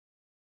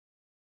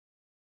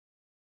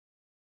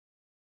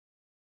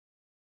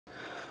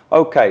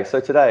Okay, so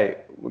today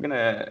we're going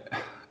to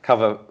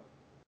cover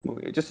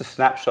just a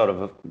snapshot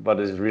of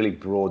what is a really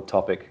broad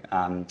topic.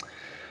 I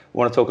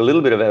want to talk a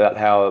little bit about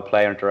how a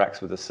player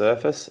interacts with the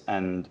surface,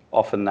 and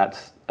often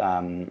that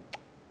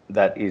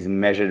is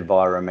measured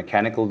via a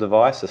mechanical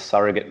device, a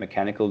surrogate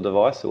mechanical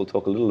device. So we'll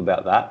talk a little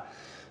about that.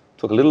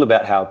 Talk a little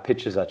about how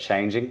pitches are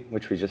changing,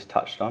 which we just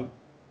touched on,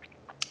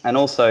 and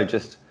also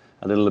just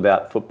a little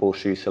about football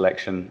shoe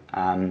selection.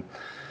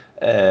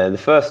 The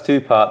first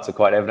two parts are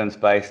quite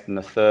evidence-based, and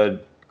the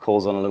third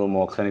calls on a little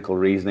more clinical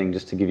reasoning,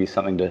 just to give you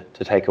something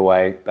to take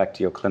away back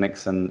to your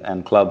clinics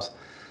and clubs.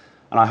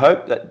 And I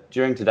hope that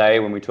during today,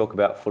 when we talk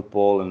about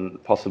football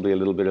and possibly a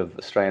little bit of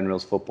Australian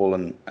rules football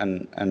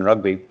and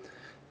rugby,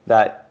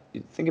 that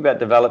you think about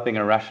developing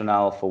a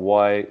rationale for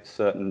why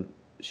certain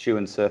shoe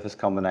and surface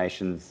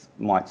combinations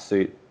might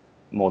suit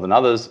more than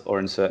others, or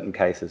in certain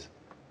cases.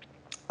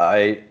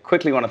 I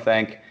quickly want to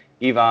thank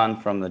Ivan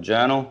from the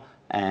Journal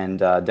and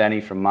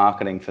Danny from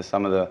Marketing for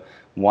some of the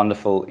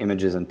wonderful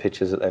images and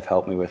pictures that they've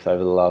helped me with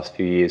over the last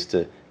few years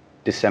to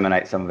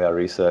disseminate some of our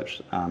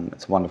research.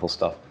 It's wonderful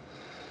stuff.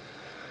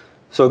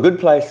 So a good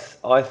place,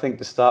 I think,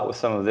 to start with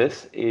some of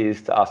this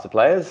is to ask the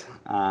players.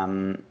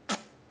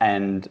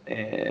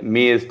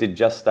 Mears did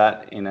just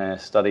that in a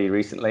study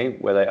recently,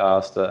 where they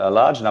asked a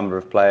large number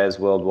of players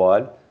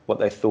worldwide what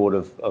they thought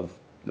of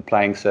the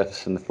playing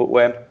surface and the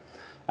footwear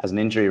as an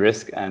injury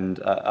risk, and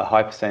a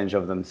high percentage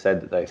of them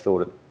said that they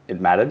thought it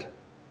mattered.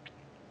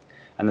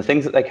 And the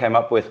things that they came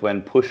up with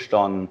when pushed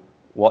on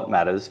what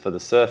matters for the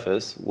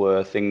surface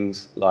were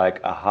things like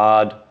a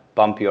hard,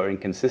 bumpy or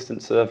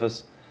inconsistent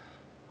surface,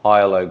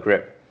 high or low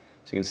grip.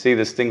 So you can see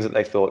there's things that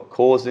they thought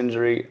caused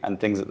injury and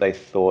things that they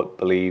thought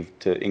believed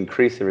to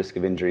increase the risk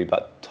of injury,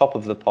 but top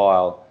of the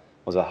pile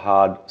was a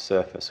hard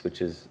surface,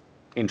 which is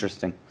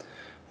interesting.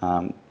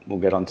 We'll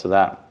get onto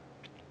that.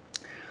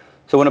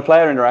 So when a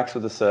player interacts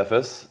with the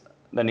surface,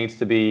 there needs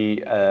to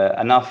be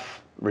enough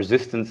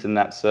resistance in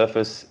that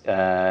surface,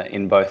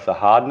 in both the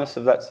hardness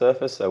of that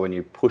surface, so when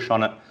you push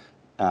on it,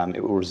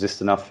 it will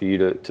resist enough for you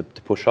to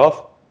push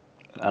off,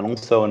 and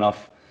also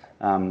enough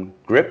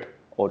grip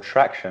or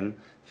traction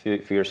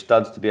for your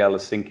studs to be able to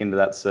sink into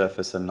that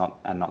surface and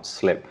not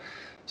slip.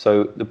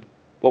 So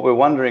what we're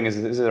wondering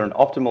is there an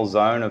optimal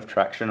zone of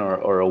traction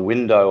or a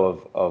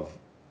window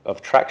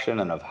of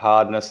traction and of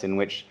hardness in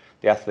which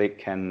the athlete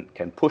can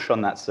push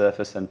on that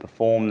surface and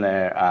perform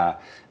their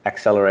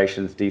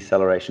accelerations,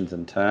 decelerations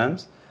and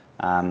turns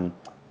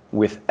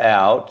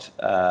without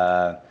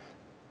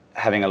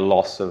having a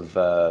loss of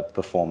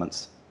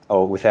performance,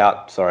 or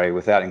without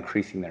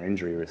increasing their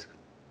injury risk.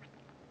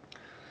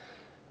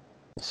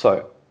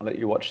 So I'll let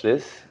you watch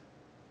this.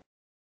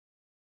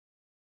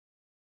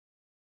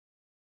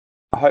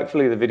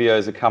 Hopefully the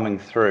videos are coming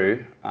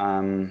through.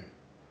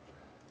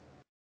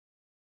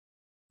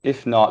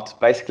 If not,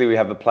 basically we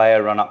have a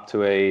player run up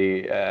to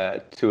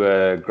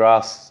a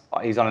grass.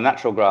 He's on a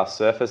natural grass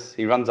surface.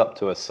 He runs up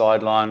to a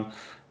sideline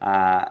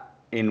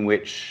in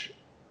which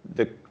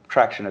the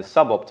traction is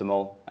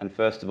suboptimal, and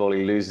first of all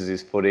he loses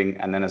his footing,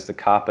 and then as the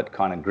carpet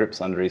kind of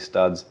grips under his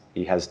studs,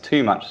 he has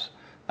too much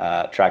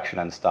traction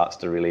and starts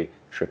to really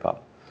trip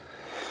up.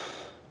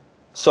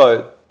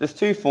 So there's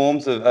two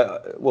forms of,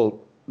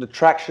 the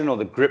traction or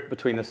the grip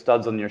between the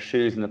studs on your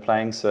shoes and the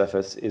playing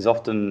surface is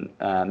often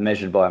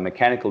measured by a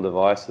mechanical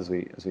device, as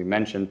we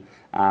mentioned,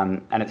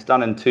 and it's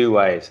done in two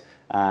ways.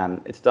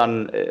 It's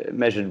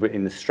measured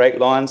in the straight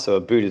line, so a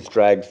boot is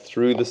dragged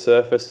through the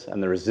surface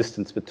and the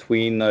resistance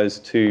between those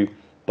two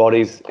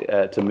bodies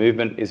to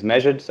movement is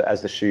measured. So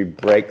as the shoe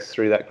breaks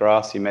through that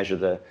grass, you measure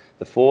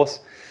the force.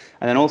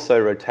 And then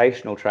also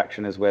rotational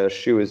traction is where the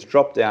shoe is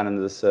dropped down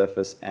into the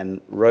surface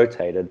and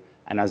rotated,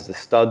 and as the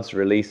studs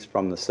release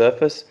from the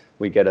surface,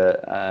 we get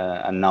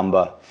a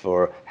number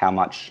for how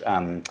much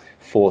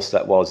force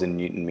that was in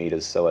Newton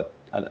meters, so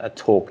a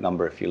torque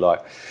number, if you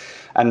like.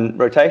 And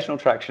rotational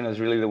traction is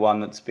really the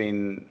one that's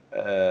been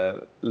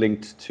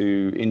linked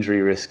to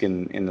injury risk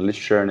in the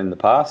literature and in the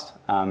past.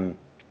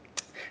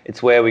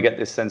 It's where we get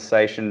this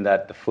sensation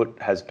that the foot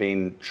has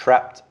been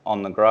trapped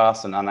on the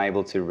grass and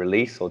unable to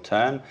release or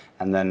turn,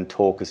 and then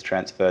torque is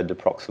transferred to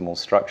proximal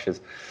structures.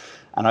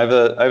 And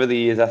over the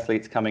years,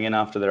 athletes coming in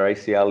after their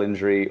ACL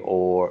injury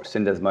or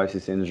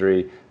syndesmosis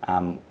injury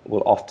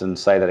will often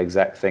say that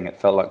exact thing. It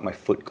felt like my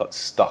foot got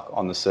stuck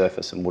on the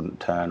surface and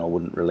wouldn't turn or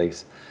wouldn't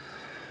release.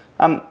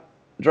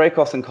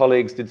 Dracos and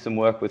colleagues did some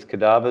work with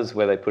cadavers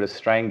where they put a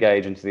strain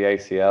gauge into the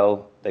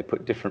ACL. They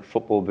put different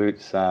football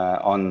boots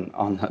on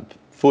the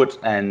foot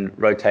and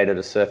rotated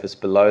a surface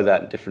below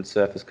that, different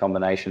surface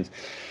combinations.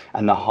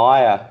 And the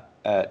higher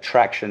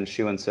traction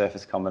shoe and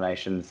surface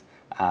combinations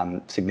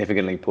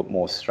significantly put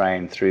more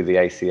strain through the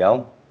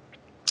ACL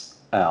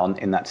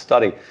in that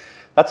study.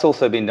 That's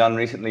also been done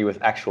recently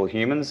with actual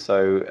humans.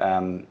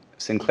 So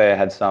Sinclair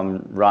had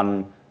some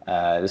run,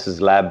 this is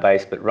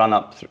lab-based, but run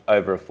up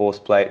over a force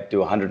plate,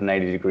 do a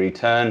 180-degree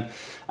turn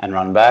and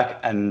run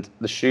back. And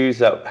the shoes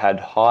that had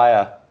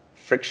higher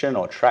friction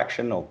or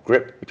traction or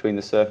grip between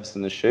the surface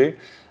and the shoe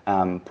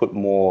put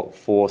more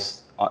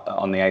force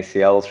on the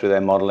ACL through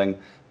their modelling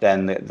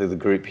than the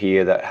group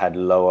here that had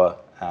lower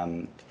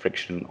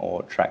friction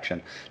or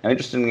traction. Now,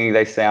 interestingly,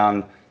 they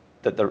found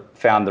that the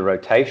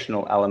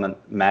rotational element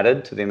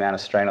mattered to the amount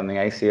of strain on the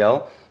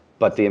ACL,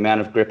 but the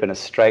amount of grip in a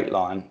straight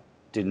line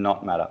did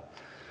not matter.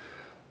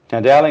 Now,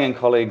 Dowling and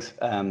colleagues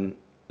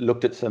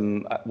looked at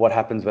what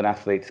happens when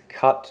athletes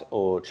cut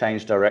or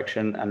change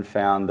direction, and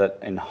found that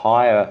in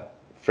higher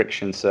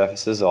friction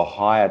surfaces or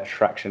higher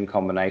traction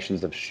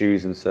combinations of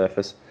shoes and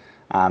surface,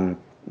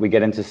 we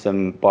get into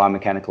some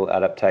biomechanical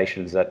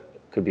adaptations that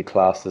could be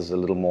classed as a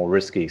little more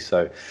risky.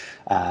 So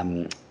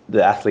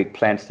the athlete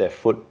plants their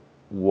foot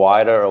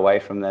wider away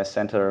from their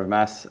center of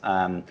mass.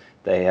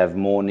 They have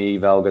more knee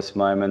valgus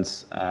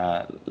moments,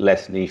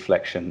 less knee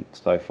flexion,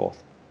 so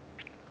forth.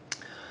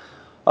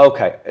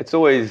 Okay, it's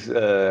always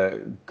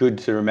good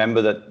to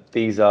remember that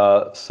these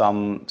are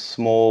some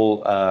small,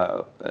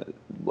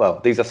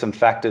 these are some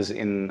factors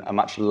in a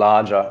much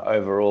larger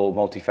overall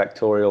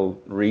multifactorial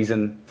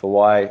reason for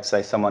why,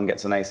 say, someone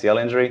gets an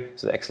ACL injury.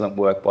 It's excellent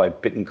work by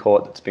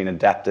Bittencourt that's been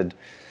adapted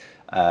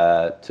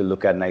to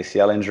look at an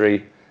ACL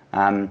injury.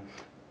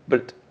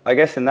 But I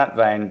guess in that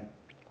vein,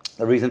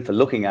 the reason for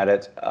looking at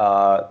it,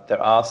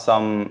 there are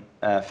some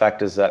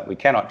factors that we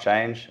cannot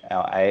change,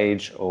 our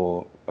age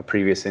or a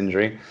previous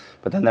injury,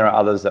 but then there are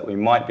others that we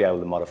might be able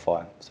to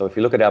modify. So if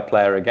you look at our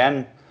player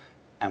again,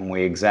 and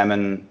we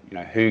examine,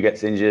 who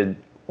gets injured,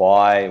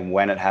 why,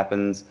 when it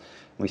happens,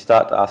 we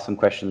start to ask some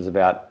questions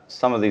about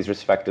some of these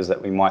risk factors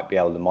that we might be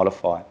able to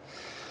modify.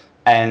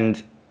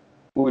 And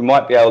we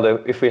might be able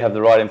to, if we have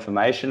the right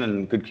information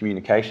and good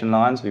communication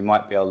lines, we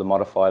might be able to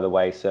modify the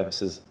way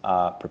surfaces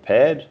are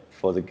prepared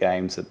for the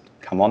games that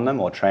come on them,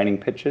 or training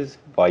pitches,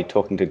 by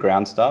talking to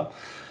ground staff.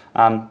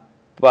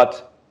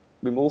 But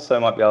we also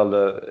might be able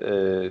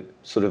to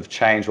sort of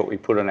change what we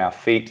put on our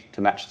feet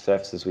to match the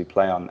surfaces we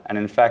play on. And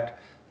in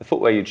fact, the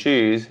footwear you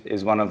choose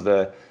is one of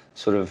the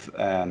sort of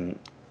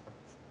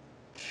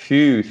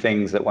few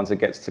things that, once it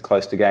gets to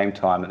close to game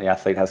time, that the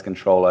athlete has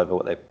control over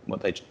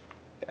what they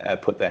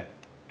put there.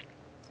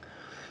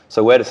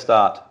 So where to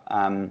start?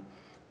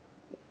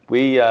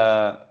 We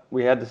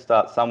had to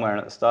start somewhere, and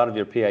at the start of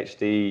your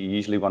PhD, you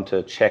usually want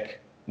to check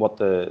what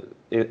the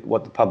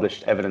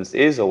published evidence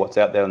is, or what's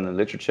out there in the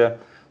literature.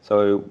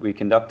 So we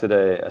conducted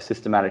a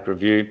systematic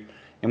review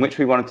in which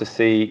we wanted to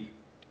see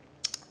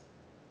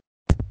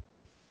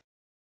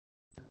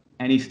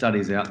any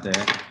studies out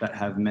there that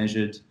have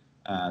measured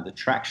the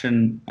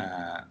traction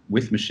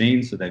with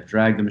machines. So they've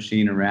dragged the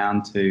machine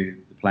around to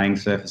the playing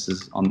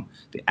surfaces on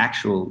the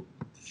actual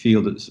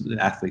field that the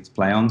athletes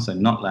play on, so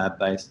not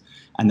lab-based,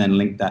 and then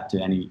link that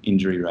to any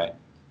injury rate.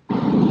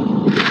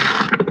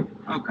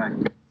 Okay.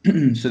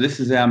 So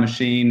this is our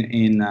machine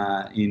in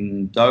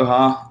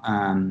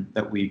Doha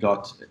that we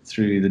got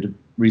through the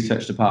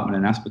research department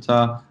in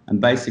Aspetar, and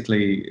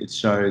basically it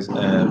shows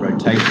a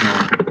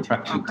rotational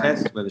traction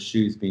test where the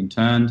shoe's been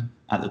turned.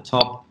 At the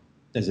top,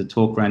 there's a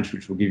torque wrench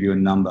which will give you a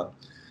number.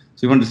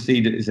 So we wanted to see,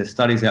 is there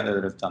studies out there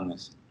that have done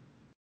this?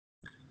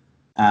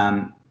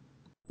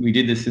 We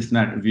did this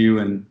systematic review,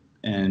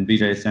 and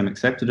BJSM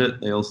accepted it.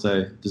 They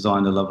also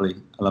designed a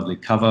lovely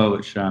cover,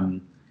 which I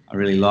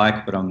really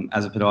like, but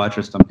as a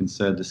podiatrist, I'm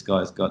concerned this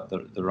guy's got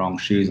the wrong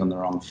shoes on the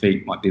wrong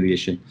feet, might be the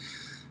issue.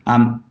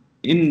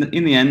 In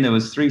the end, there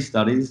was 3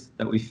 studies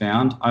that we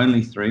found,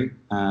 only 3,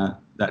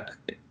 that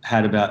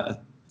had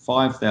about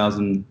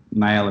 5,000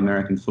 male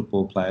American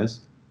football players.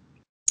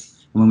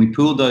 And when we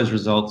pooled those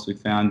results, we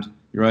found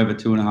you're over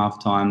 2.5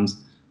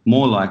 times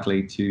more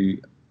likely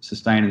to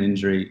sustain an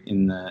injury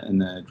in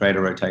the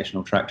greater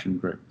rotational traction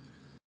group.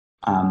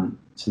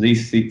 So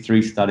these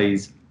 3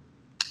 studies,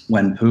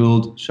 when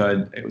pooled,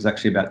 showed it was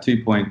actually about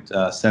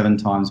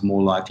 2.7 times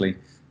more likely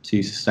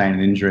to sustain an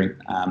injury.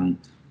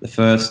 The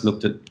first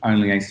looked at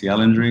only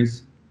ACL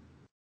injuries.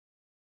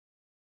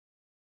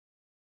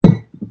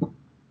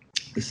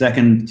 The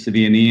second,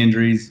 severe knee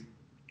injuries.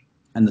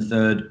 And the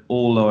third,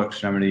 all lower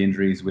extremity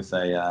injuries with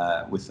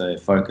a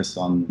focus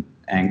on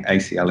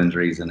ACL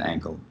injuries and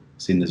ankle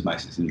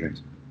syndesmosis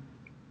injuries.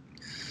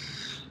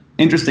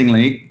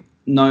 Interestingly,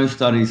 no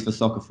studies for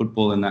soccer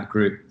football in that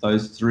group.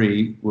 Those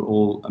 3 were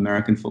all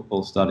American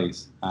football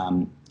studies.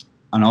 And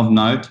of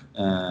note,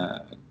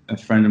 a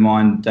friend of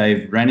mine,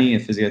 Dave Rennie, a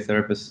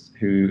physiotherapist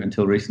who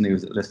until recently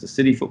was at Leicester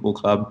City Football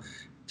Club,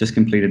 just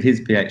completed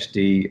his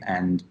PhD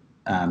and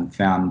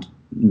found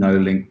no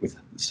link with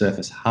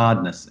surface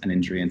hardness and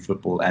injury in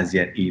football as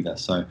yet either.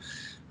 So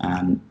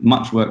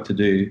much work to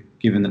do,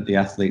 given that the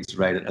athletes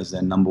rate it as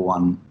their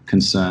 #1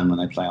 concern when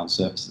they play on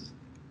surfaces.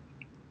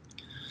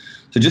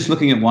 So just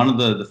looking at one of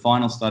the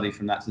final study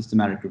from that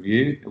systematic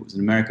review, it was in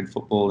American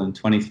football in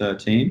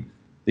 2013.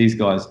 These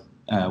guys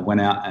went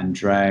out and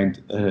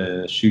dragged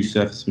a shoe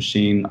surface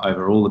machine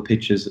over all the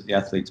pitches that the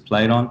athletes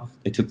played on.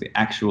 They took the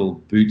actual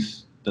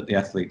boots that the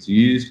athletes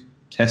used,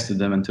 tested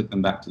them, and took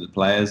them back to the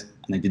players,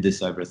 and they did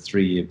this over a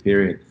 3-year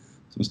period.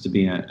 So it must have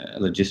been a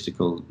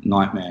logistical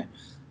nightmare.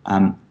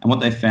 And what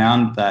they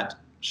found, that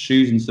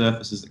shoes and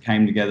surfaces that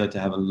came together to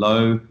have a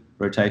low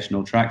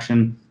rotational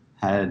traction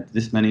had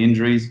this many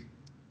injuries,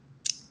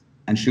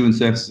 and shoe and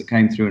surfaces that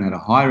came through and had a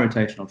high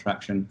rotational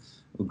traction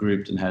were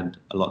grouped and had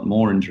a lot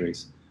more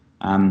injuries.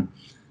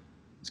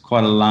 It's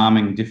quite an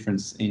alarming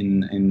difference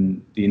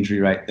in the injury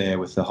rate there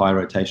with the high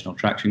rotational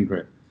traction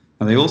group.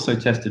 Now, they also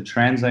tested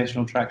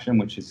translational traction,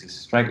 which is this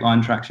straight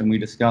line traction we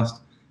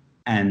discussed,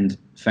 and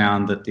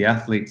found that the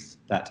athletes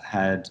that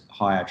had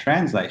higher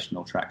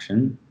translational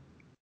traction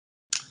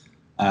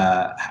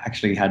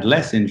actually had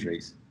less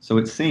injuries. So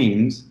it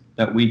seems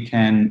that we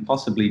can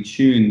possibly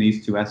tune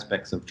these two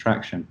aspects of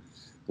traction.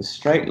 The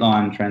straight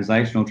line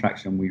translational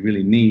traction we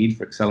really need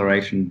for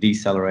acceleration,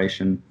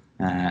 deceleration,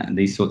 and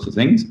these sorts of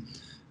things.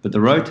 But the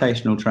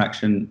rotational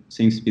traction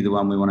seems to be the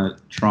one we want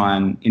to try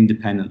and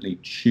independently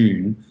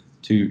tune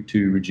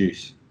to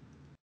reduce.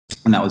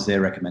 And that was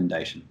their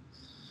recommendation.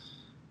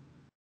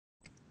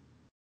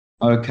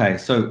 Okay,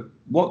 so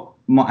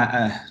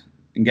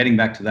in getting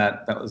back to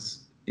that, that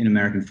was in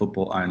American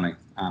football only.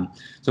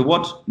 So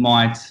what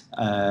might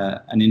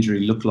an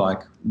injury look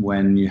like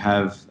when you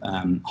have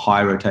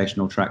high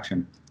rotational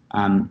traction?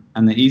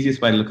 And the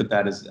easiest way to look at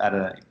that is at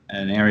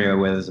an area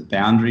where there's a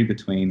boundary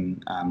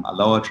between a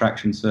lower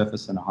traction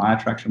surface and a higher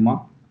traction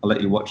one. I'll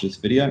let you watch this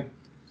video.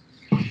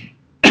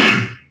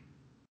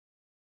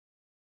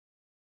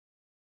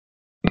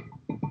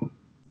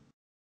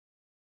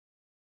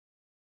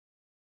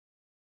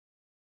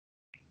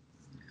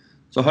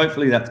 So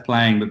hopefully that's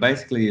playing, but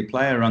basically a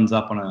player runs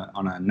up on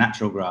a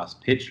natural grass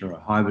pitch or a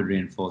hybrid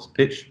reinforced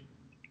pitch.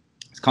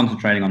 It's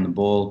concentrating on the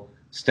ball,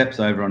 steps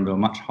over onto a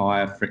much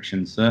higher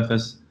friction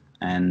surface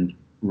and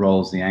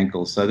rolls the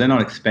ankle. So they're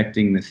not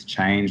expecting this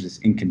change, this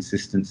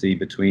inconsistency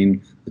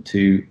between the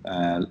two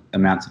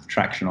amounts of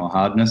traction or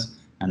hardness,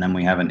 and then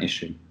we have an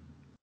issue.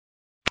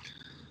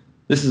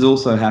 This has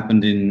also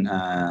happened in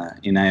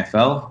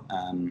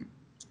AFL.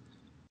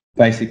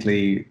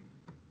 Basically,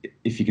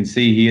 if you can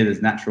see here,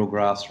 there's natural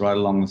grass right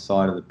along the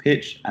side of the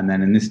pitch, and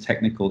then in this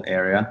technical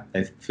area,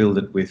 they've filled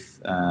it with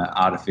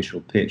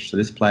artificial pitch. So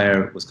this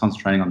player was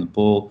concentrating on the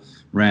ball,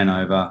 ran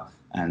over,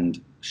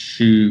 and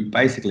shoe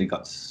basically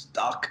got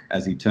stuck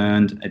as he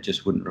turned. It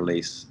just wouldn't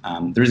release.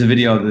 There is a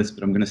video of this,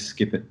 but I'm going to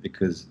skip it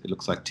because it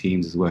looks like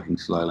Teams is working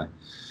slowly.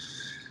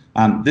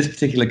 This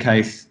particular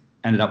case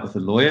ended up with the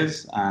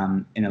lawyers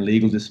in a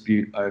legal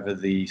dispute over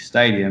the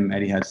stadium,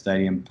 Etihad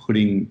Stadium,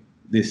 putting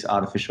this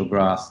artificial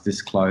grass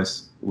this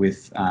close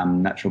with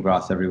natural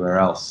grass everywhere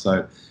else.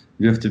 So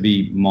you have to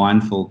be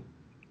mindful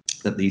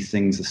that these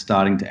things are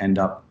starting to end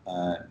up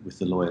with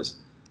the lawyers.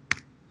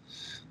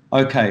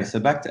 Okay,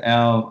 so back to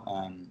our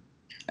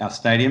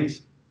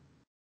stadiums.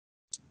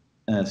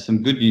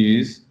 Some good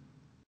news.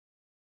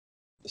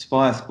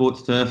 Aspire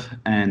Sports Turf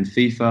and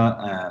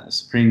FIFA, the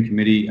Supreme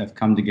Committee, have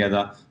come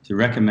together to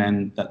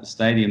recommend that the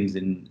stadiums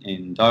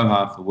in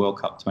Doha for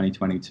World Cup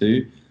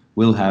 2022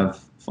 will have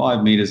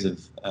 5 metres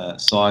of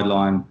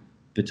sideline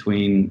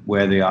between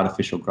where the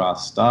artificial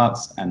grass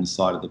starts and the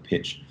side of the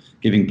pitch,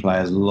 giving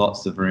players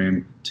lots of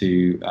room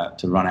to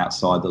run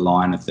outside the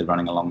line if they're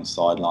running along the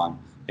sideline,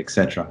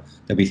 etc.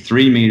 There'll be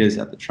 3 metres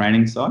at the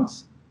training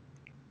sites,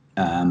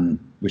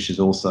 which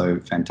is also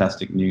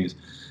fantastic news.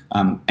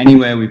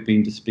 Anywhere we've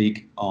been to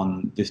speak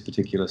on this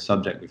particular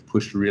subject, we've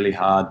pushed really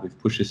hard. We've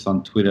pushed this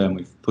on Twitter and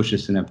we've pushed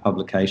this in our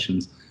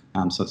publications.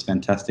 So it's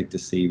fantastic to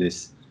see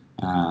this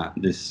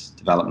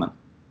development.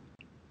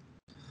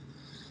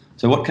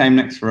 So what came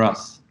next for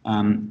us?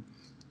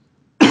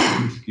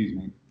 Excuse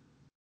me.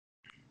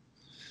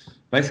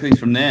 Basically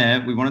from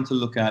there, we wanted to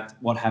look at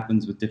what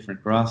happens with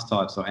different grass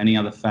types or any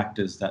other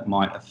factors that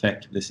might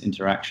affect this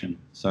interaction.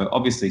 So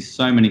obviously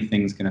so many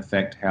things can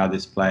affect how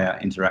this player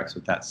interacts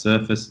with that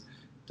surface,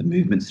 the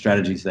movement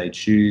strategies they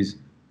choose,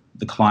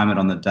 the climate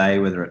on the day,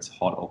 whether it's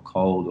hot or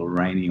cold or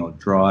rainy or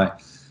dry,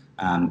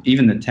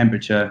 even the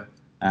temperature,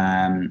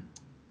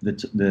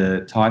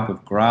 the type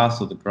of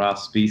grass or the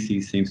grass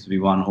species seems to be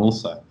one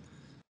also.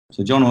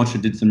 So John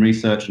Orchard did some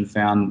research and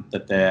found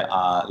that there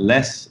are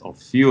less or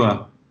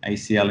fewer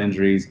ACL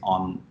injuries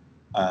on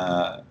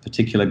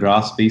particular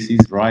grass species,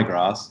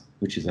 ryegrass,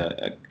 which is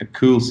a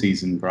cool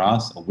season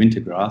grass or winter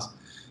grass,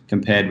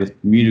 compared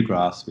with Bermuda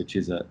grass, which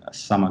is a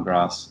summer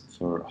grass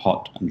for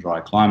hot and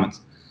dry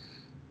climates.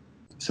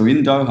 So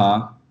in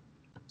Doha,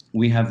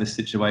 we have this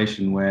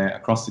situation where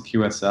across the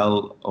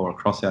QSL or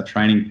across our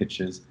training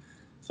pitches,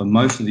 for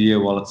most of the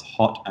year while it's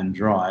hot and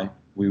dry,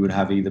 we would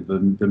have either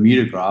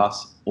Bermuda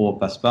grass or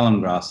paspalum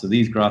grass. So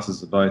these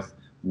grasses are both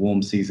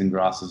warm season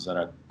grasses that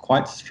are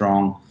quite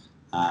strong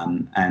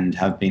and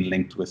have been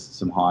linked with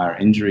some higher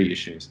injury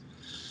issues.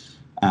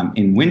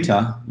 In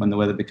winter, when the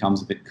weather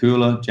becomes a bit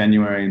cooler,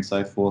 January and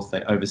so forth,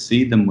 they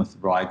overseed them with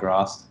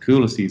ryegrass,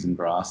 cooler season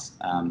grass,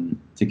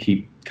 to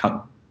keep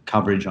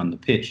coverage on the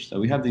pitch. So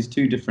we have these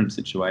two different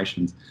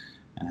situations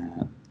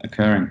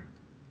occurring.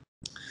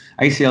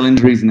 ACL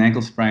injuries and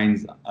ankle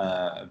sprains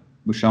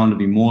were shown to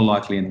be more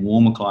likely in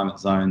warmer climate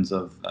zones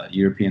of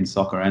European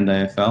soccer and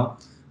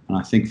AFL. And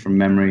I think from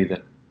memory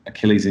that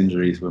Achilles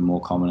injuries were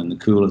more common in the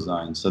cooler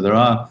zones. So there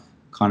are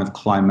kind of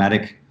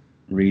climatic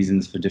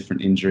reasons for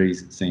different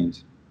injuries, it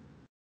seems.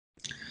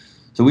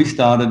 So we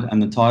started,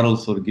 and the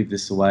titles sort of give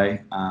this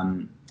away,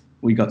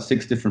 we got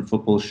 6 different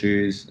football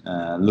shoes,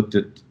 looked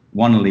at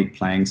one elite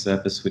playing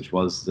surface, which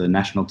was the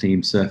national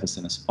team surface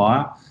in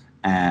Aspire,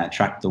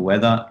 tracked the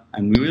weather,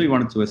 and we really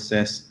wanted to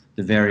assess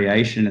the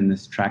variation in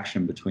this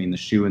traction between the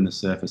shoe and the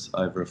surface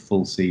over a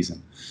full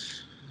season.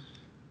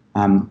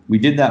 We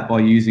did that by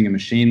using a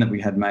machine that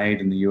we had made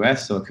in the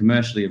US, so a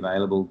commercially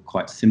available,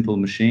 quite simple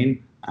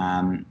machine.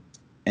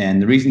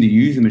 And the reason to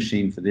use a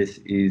machine for this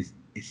is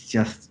it's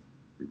just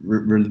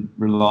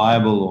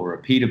reliable or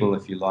repeatable,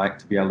 if you like,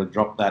 to be able to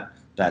drop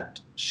that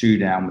shoe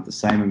down with the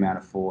same amount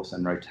of force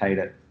and rotate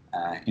it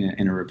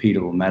in a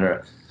repeatable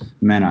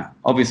manner.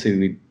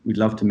 Obviously, we'd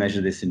love to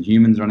measure this in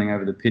humans running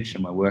over the pitch,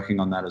 and we're working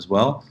on that as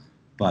well.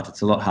 But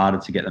it's a lot harder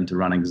to get them to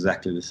run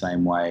exactly the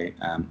same way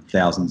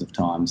thousands of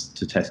times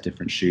to test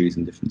different shoes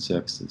and different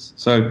surfaces.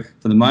 So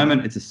for the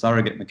moment, it's a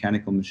surrogate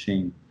mechanical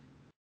machine.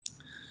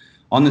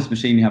 On this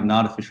machine, you have an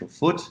artificial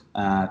foot.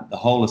 The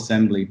whole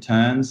assembly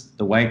turns.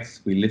 The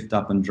weights we lift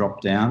up and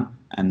drop down,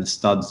 and the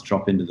studs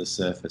drop into the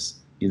surface.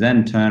 You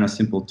then turn a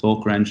simple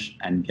torque wrench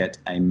and get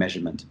a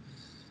measurement.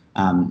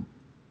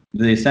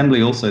 The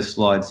assembly also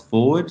slides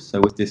forward. So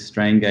with this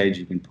strain gauge,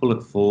 you can pull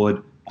it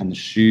forward, and the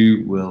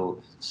shoe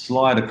will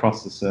slide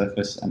across the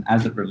surface, and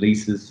as it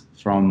releases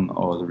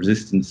or the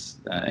resistance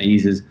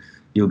eases,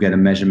 you'll get a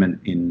measurement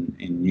in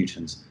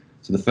newtons.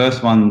 So the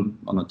first one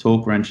on the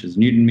torque wrench is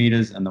Newton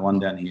meters, and the one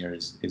down here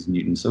is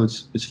Newton. So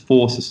it's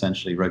force,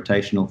 essentially,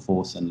 rotational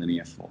force and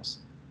linear force.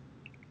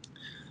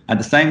 At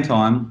the same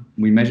time,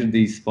 we measured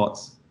these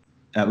spots.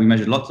 We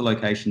measured lots of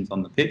locations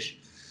on the pitch.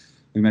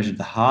 We measured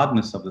the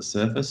hardness of the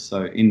surface.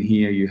 So in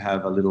here you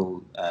have a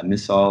little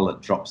missile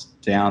that drops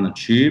down a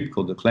tube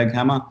called the Clegg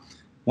hammer.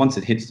 Once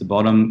it hits the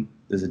bottom,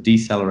 there's a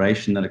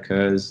deceleration that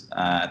occurs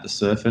at the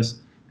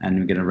surface, and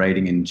we get a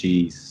rating in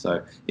Gs.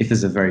 So if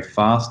there's a very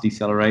fast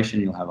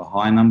deceleration, you'll have a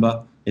high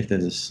number. If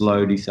there's a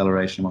slow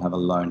deceleration, we'll have a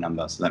low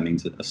number. So that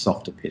means a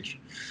softer pitch.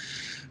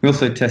 We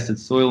also tested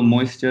soil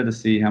moisture to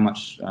see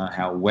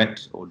how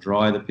wet or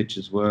dry the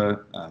pitches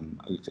were,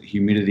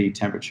 humidity,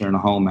 temperature, and a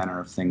whole manner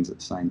of things at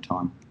the same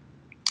time.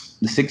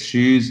 The 6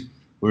 shoes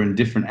were in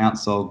different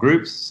outsole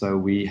groups. So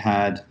we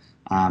had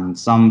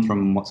some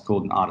from what's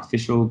called an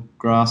artificial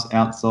grass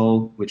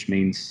outsole, which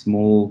means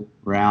small,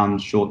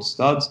 round, short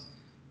studs.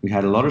 We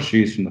had a lot of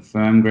shoes from the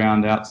firm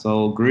ground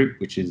outsole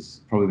group, which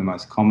is probably the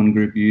most common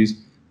group used,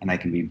 and they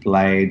can be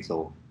blades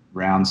or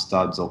round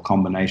studs or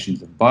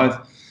combinations of both.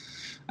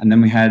 And then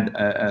we had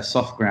a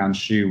soft ground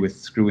shoe with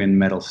screw-in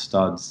metal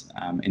studs.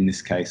 In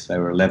this case, they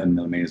were 11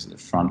 millimeters at the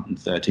front and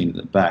 13 at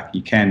the back.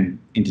 You can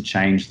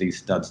interchange these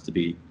studs to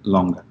be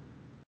longer.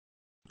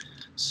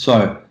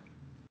 So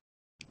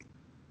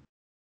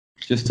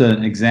just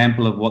an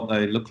example of what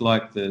they look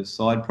like, the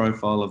side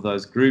profile of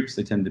those groups.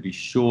 They tend to be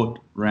short,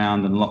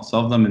 round, and lots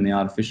of them in the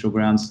artificial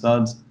ground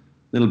studs, a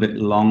little bit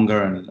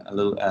longer and a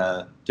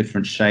little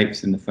different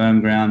shapes in the firm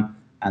ground,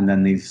 and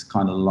then these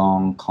kind of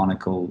long,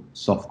 conical,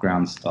 soft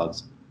ground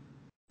studs.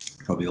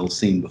 Probably all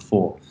seen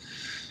before.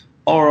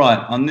 All right,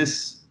 on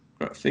this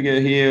figure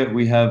here,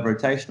 we have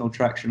rotational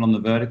traction on the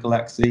vertical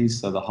axis.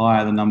 So the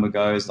higher the number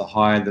goes, the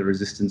higher the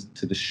resistance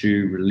to the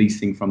shoe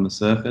releasing from the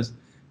surface.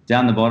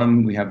 Down the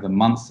bottom, we have the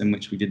months in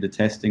which we did the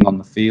testing on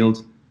the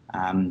field.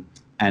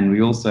 And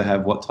we also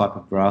have what type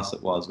of grass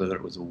it was, whether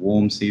it was a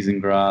warm season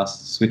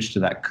grass, switched to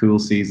that cool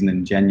season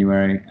in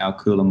January, our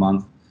cooler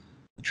month,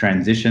 the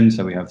transition,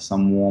 so we have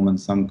some warm and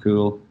some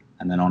cool,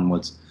 and then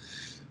onwards.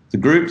 The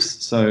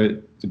groups, so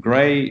the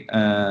grey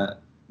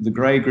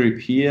group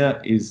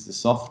here is the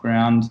soft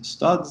ground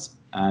studs,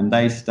 and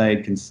they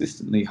stayed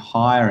consistently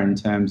higher in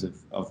terms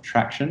of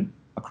traction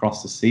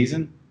across the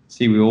season.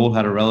 See, we all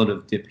had a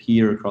relative dip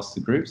here across the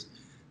groups.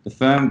 The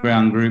firm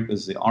ground group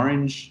is the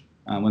orange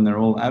when they're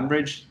all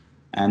average,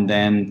 and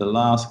then the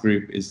last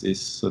group is this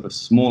sort of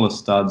smaller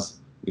studs,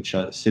 which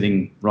are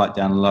sitting right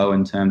down low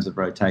in terms of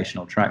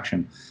rotational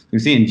traction. You can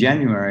see in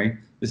January,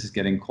 this is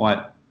getting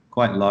quite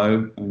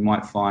low, and we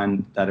might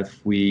find that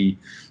if we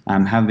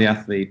have the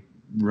athlete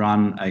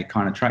run a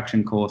kind of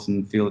traction course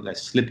and feel that they're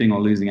slipping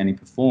or losing any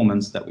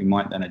performance, that we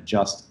might then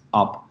adjust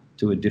up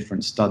to a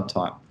different stud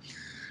type.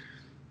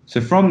 So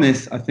from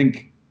this, I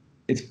think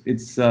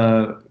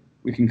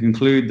we can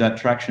conclude that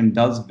traction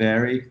does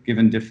vary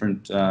given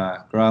different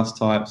grass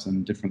types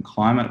and different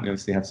climate. We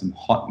obviously have some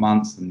hot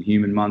months and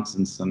humid months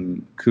and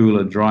some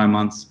cooler, dry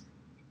months,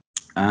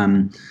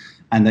 and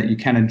that you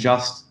can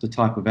adjust the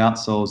type of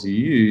outsoles you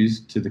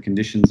use to the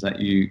conditions that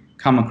you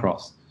come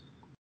across.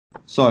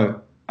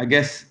 So I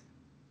guess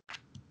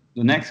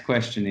the next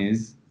question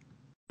is,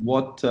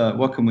 what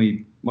can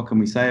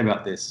we say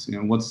about this?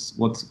 You know,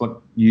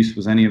 what use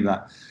was any of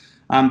that?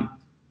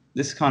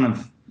 This kind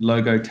of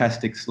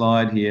logo-tastic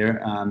slide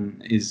here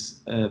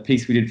is a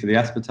piece we did for the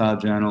Aspetar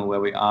journal,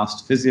 where we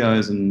asked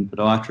physios and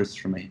podiatrists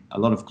from a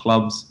lot of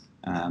clubs,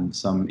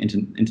 some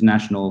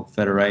international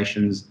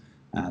federations,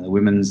 the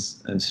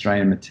Women's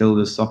Australian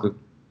Matildas soccer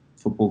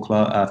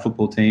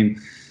football team,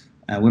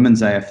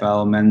 Women's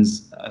AFL,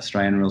 Men's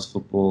Australian Rules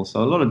football.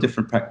 So a lot of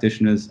different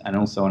practitioners, and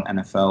also an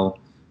NFL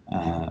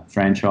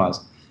franchise.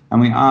 And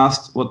we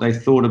asked what they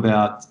thought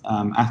about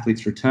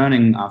athletes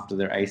returning after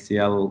their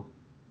ACL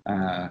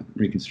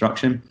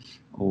reconstruction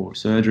or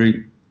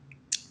surgery,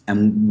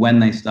 and when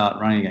they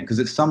start running again, because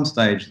at some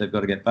stage they've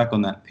got to get back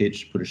on that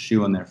pitch, put a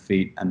shoe on their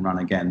feet and run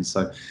again.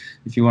 So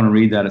if you want to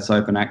read that, it's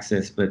open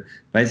access, but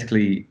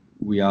basically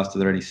we asked, are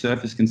there any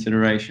surface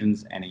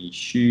considerations, any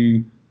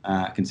shoe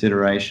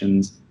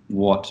considerations,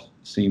 what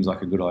seems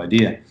like a good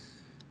idea?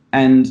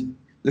 And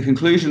the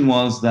conclusion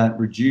was that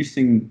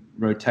reducing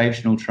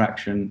rotational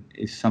traction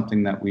is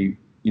something that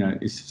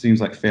it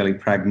seems like fairly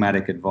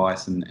pragmatic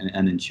advice and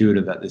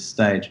intuitive at this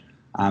stage.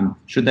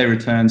 Should they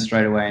return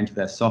straight away into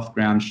their soft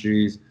ground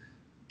shoes?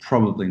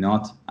 Probably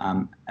not.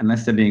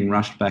 Unless they're being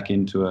rushed back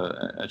into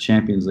a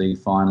Champions League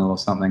final or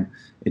something,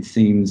 it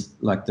seems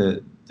like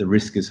the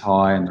risk is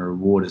high and the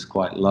reward is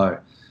quite low.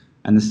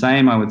 And the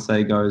same, I would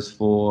say, goes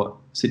for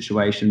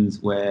situations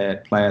where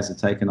players are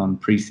taken on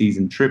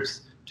pre-season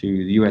trips to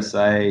the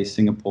USA,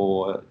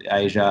 Singapore,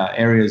 Asia,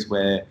 areas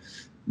where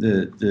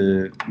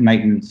the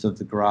maintenance of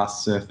the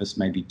grass surface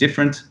may be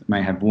different,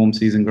 may have warm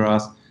season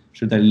grass.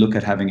 Should they look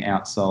at having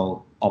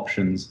outsole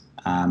options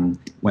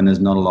when there's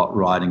not a lot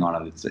riding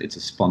on it? It's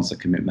a sponsor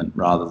commitment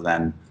rather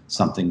than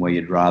something where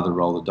you'd rather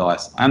roll the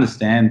dice. I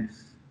understand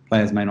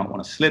players may not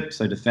want to slip,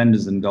 so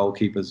defenders and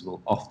goalkeepers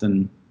will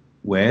often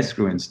wear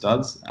screw-in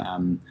studs.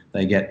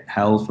 They get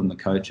hell from the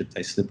coach if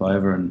they slip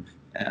over and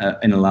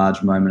in a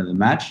large moment of the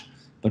match.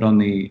 But on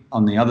the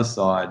other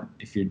side,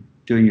 if you're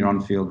doing your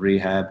on-field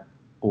rehab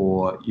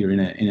or you're in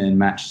a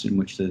match in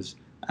which there's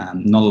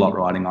not a lot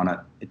riding on it,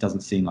 it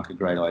doesn't seem like a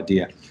great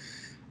idea.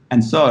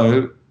 And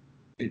so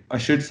I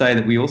should say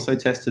that we also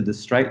tested the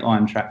straight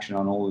line traction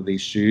on all of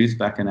these shoes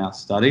back in our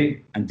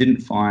study and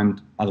didn't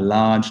find a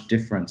large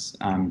difference.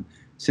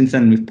 Since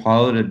then, we've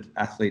piloted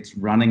athletes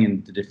running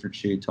into different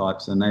shoe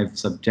types, and they've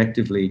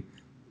subjectively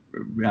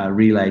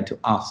relayed to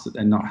us that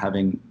they're not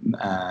having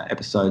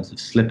episodes of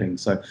slipping.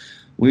 So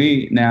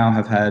we now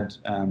have had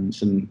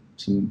some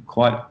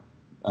quite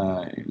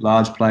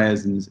large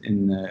players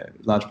in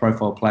large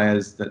profile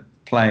players that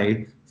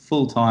play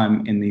full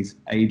time in these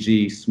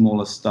AG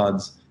smaller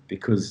studs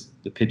because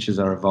the pitches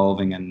are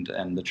evolving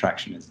and the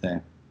traction is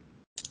there.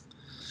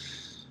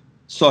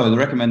 So the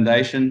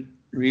recommendation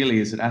really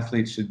is that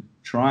athletes should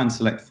try and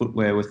select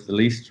footwear with the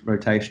least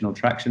rotational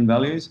traction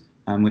values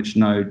and which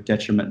no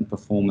detriment in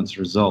performance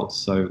results.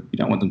 So you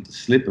don't want them to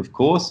slip, of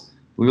course.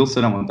 We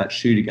also don't want that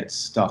shoe to get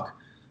stuck.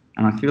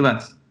 And I feel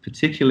that's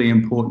particularly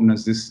important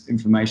as this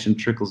information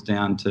trickles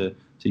down to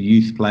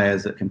youth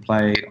players that can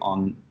play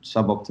on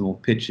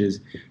suboptimal pitches,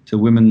 to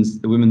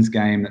the women's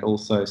game that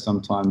also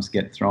sometimes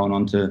get thrown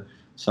onto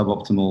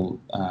suboptimal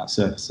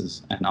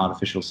surfaces and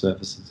artificial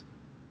surfaces.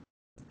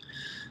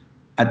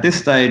 At this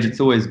stage, it's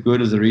always good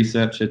as a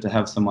researcher to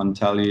have someone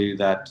tell you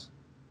that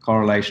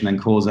correlation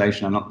and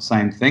causation are not the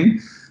same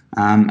thing.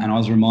 And I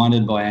was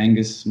reminded by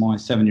Angus, my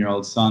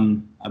 7-year-old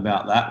son,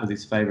 about that with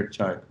his favourite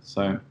joke.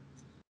 So,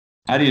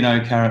 how do you know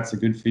carrots are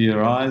good for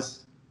your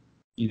eyes?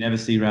 You never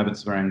see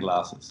rabbits wearing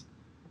glasses.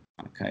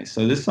 Okay,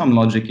 so there's some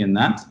logic in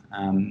that,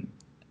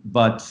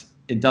 but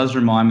it does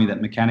remind me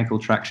that mechanical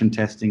traction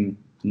testing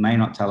may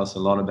not tell us a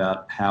lot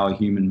about how a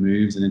human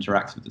moves and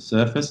interacts with the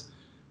surface.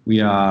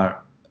 We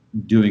are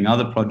doing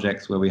other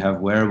projects where we have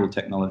wearable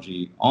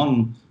technology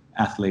on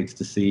athletes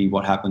to see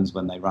what happens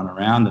when they run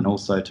around and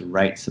also to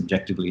rate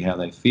subjectively how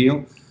they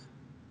feel.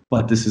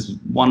 But this is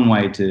one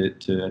way to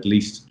at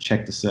least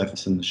check the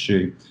surface in the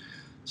shoe.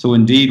 So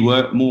indeed,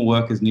 more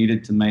work is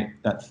needed to make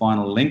that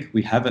final link.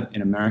 We have it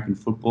in American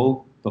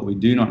football, but we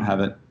do not have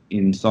it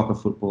in soccer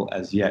football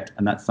as yet.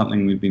 And that's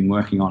something we've been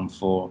working on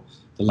for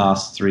the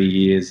last 3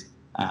 years.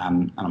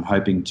 And I'm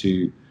hoping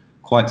to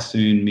quite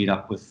soon meet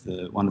up with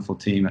the wonderful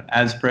team at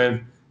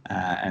Aspetar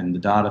and the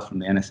data from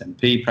the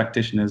NSMP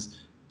practitioners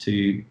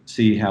to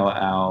see how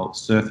our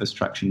surface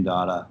traction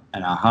data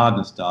and our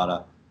hardness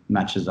data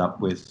matches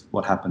up with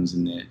what happens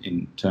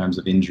in terms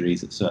of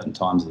injuries at certain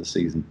times of the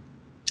season.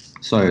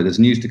 So there's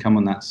news to come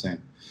on that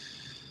soon.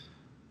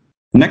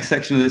 The next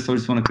section of this, I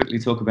just want to quickly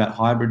talk about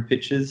hybrid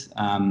pitches.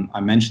 I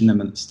mentioned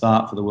them at the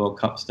start for the World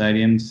Cup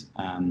stadiums.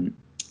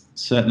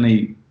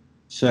 Certainly,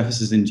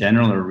 surfaces in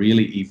general are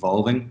really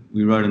evolving.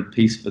 We wrote a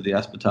piece for the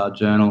Aspetar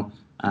journal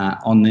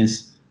on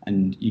this,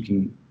 and you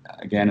can,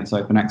 again, it's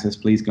open access,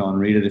 please go and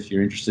read it if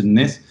you're interested in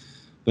this.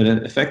 But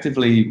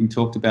effectively, we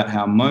talked about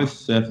how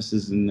most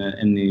surfaces in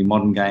the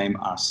modern game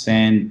are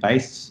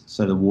sand-based,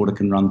 so the water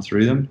can run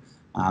through them.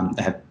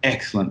 They have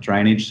excellent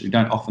drainage. You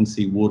don't often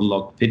see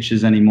waterlogged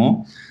pitches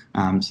anymore,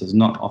 so there's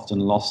not often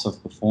loss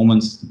of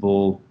performance. The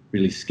ball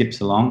really skips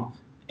along.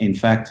 In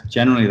fact,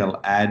 generally they'll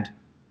add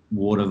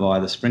water via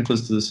the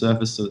sprinklers to the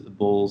surface so that the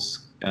ball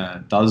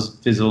does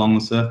fizz along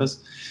the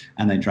surface,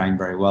 and they drain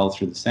very well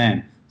through the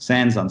sand.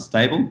 Sand's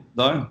unstable,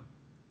 though,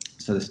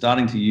 so they're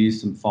starting to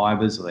use some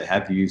fibres, or they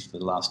have used for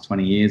the last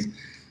 20 years,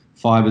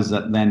 fibres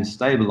that then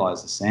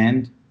stabilise the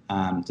sand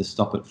to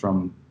stop it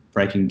from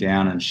breaking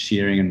down and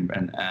shearing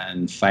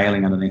and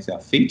failing underneath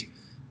our feet,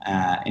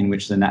 in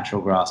which the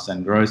natural grass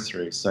then grows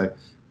through. So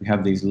we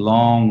have these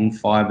long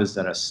fibres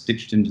that are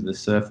stitched into the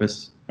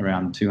surface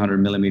around 200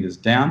 millimeters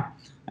down,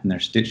 and they're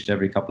stitched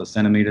every couple of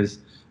centimeters.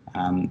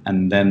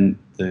 And then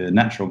the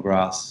natural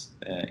grass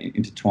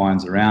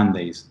intertwines around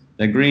these.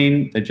 They're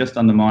green, they're just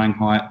under mowing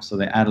height, so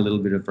they add a little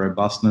bit of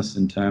robustness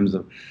in terms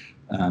of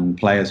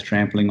players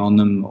trampling on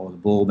them or the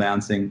ball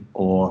bouncing,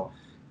 or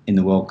in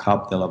the World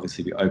Cup, they'll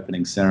obviously be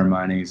opening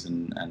ceremonies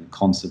and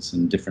concerts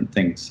and different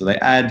things. So they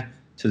add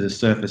to the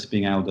surface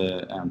being able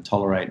to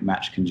tolerate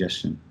match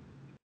congestion.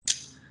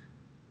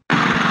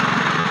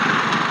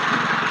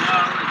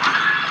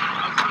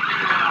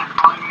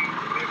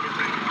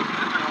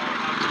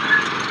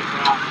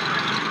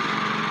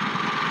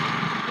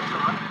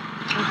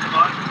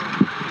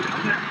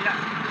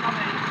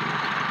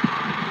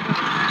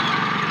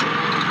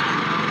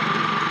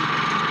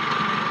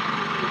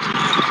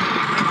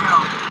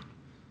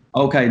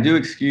 Okay, do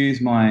excuse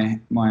my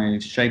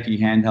shaky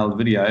handheld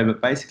video,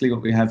 but basically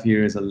what we have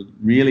here is a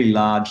really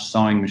large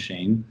sewing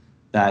machine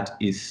that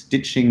is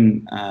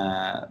stitching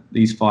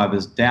these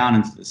fibers down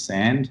into the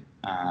sand,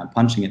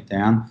 punching it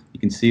down. You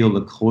can see all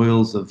the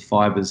coils of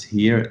fibers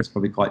here. It's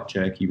probably quite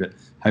jerky, but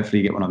hopefully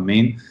you get what I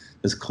mean.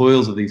 There's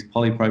coils of these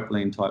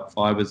polypropylene type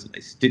fibers that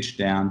they stitch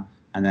down,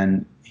 and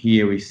then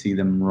here we see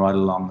them right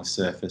along the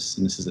surface,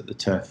 and this is at the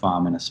turf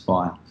farm in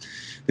Aspire.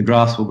 The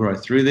grass will grow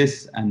through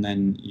this, and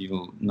then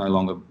you'll no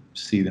longer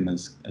see them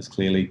as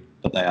clearly,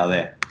 but they are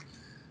there.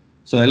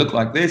 So they look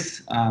like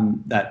this,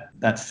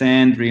 that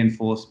sand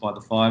reinforced by the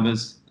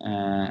fibers,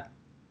 and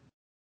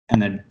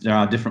there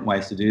are different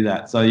ways to do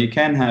that. So you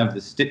can have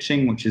the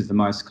stitching, which is the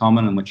most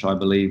common and which I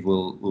believe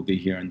will be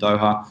here in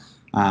Doha.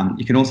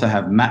 You can also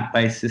have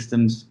mat-based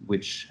systems,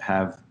 which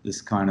have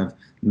this kind of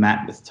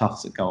mat with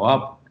tufts that go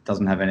up. It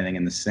doesn't have anything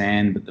in the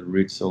sand, but the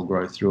roots all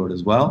grow through it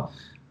as well.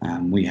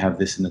 We have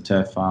this in the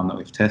turf farm that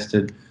we've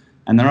tested.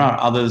 And there are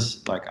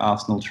others like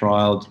Arsenal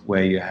trialed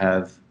where you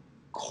have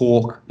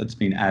cork that's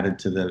been added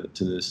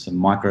to some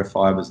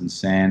microfibers and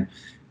sand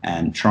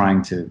and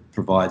trying to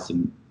provide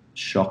some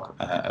shock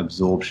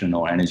absorption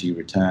or energy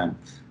return.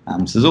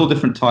 So there's all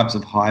different types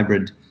of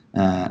hybrid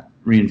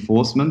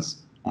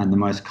reinforcements, and the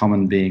most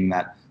common being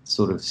that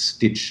sort of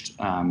stitched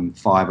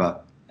fiber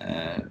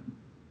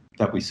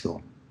that we saw.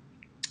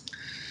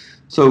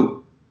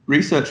 So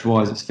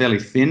research-wise, it's fairly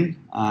thin.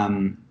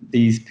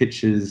 These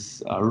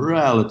pitches are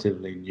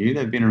relatively new.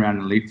 They've been around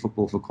in elite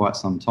football for quite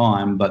some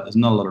time, but there's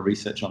not a lot of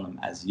research on them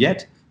as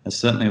yet. There's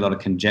certainly a lot of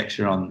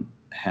conjecture on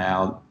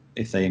how,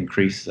 if they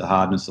increase the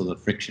hardness or the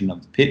friction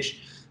of the pitch,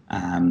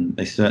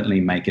 they certainly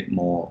make it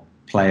more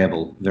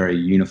playable, very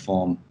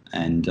uniform,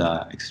 and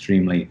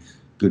extremely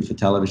good for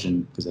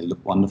television because they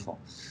look wonderful.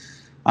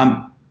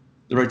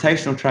 The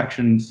rotational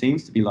traction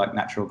seems to be like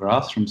natural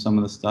grass from some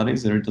of the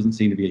studies. There doesn't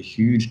seem to be a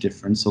huge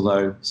difference,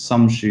 although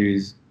some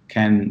shoes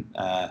can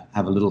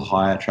have a little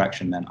higher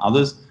traction than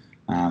others.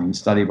 A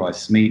study by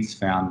Smeets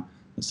found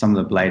that some of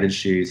the bladed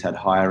shoes had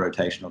higher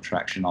rotational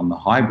traction on the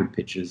hybrid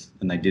pitches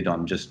than they did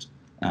on just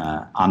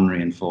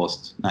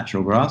unreinforced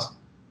natural grass.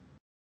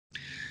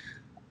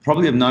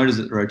 Probably have noticed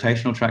that the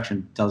rotational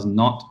traction does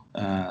not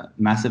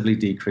massively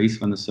decrease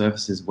when the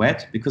surface is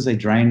wet. Because they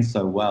drain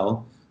so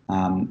well,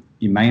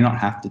 you may not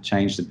have to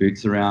change the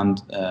boots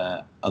around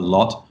a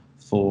lot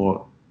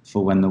for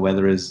when the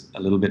weather is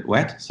a little bit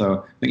wet. So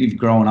I think if you've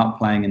grown up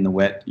playing in the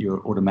wet, you're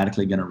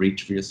automatically going to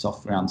reach for your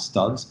soft ground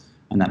studs,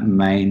 and that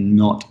may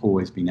not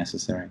always be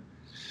necessary.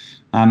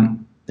 They're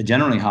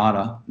generally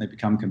harder, they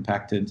become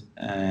compacted,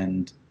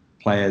 and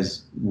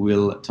players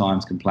will at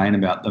times complain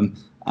about them,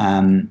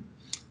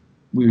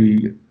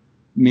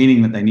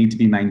 meaning that they need to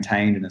be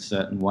maintained in a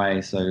certain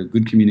way. So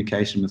good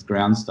communication with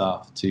ground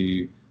staff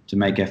to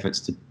make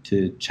efforts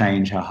to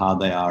change how hard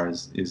they are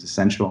is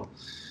essential.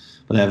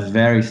 But they're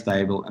very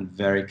stable and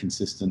very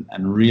consistent,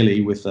 and really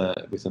with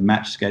a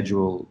match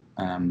schedule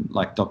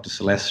like Dr.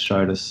 Celeste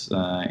showed us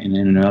in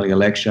an earlier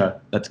lecture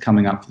that's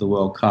coming up for the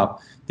World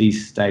Cup,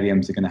 these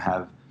stadiums are going to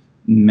have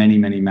many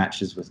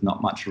matches with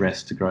not much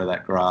rest to grow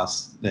that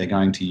grass. They're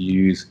going to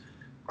use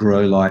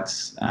grow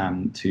lights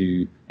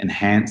to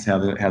enhance how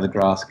the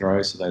grass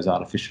grows, so those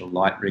artificial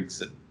light rigs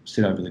that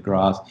sit over the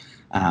grass,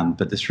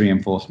 but this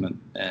reinforcement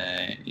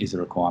is a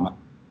requirement.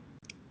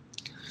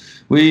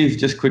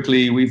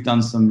 We've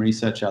done some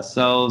research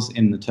ourselves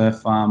in the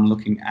turf farm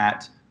looking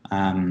at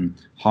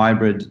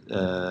hybrid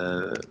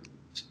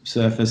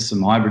surfaces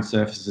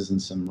and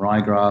some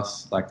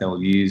ryegrass like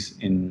they'll use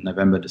in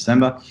November,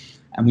 December,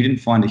 and we didn't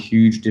find a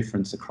huge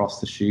difference across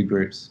the shoe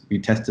groups. We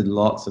tested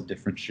lots of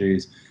different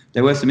shoes.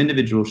 There were some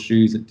individual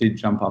shoes that did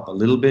jump up a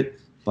little bit,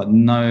 but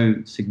no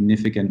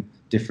significant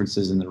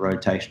differences in the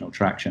rotational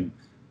traction,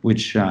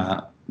 which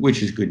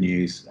is good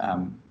news.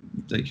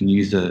 They can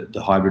use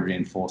the hybrid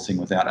reinforcing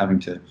without having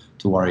to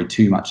worry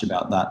too much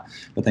about that.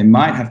 But they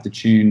might have to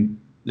tune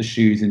the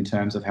shoes in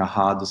terms of how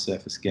hard the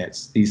surface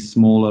gets. These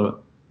smaller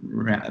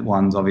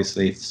ones,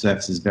 obviously, if the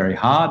surface is very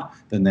hard,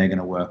 then they're going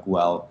to work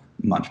well,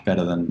 much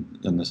better than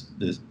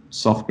the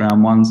soft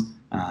ground ones,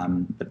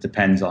 but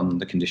depends on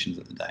the conditions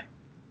of the day.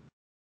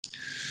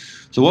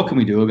 So what can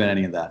we do about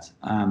any of that?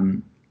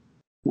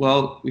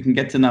 Well, we can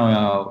get to know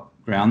our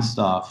ground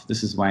staff.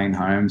 This is Wayne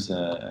Holmes,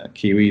 a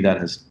Kiwi that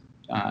has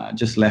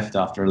just left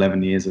after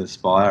 11 years at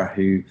Aspire,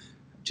 who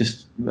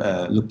just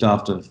looked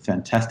after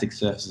fantastic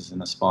surfaces in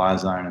the Aspire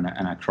zone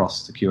and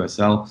across the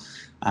QSL.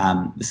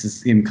 This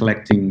is him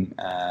collecting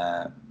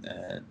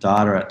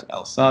data at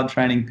Al Saad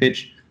training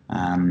pitch.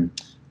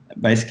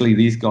 Basically,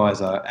 these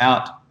guys are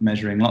out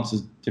measuring lots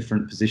of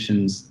different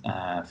positions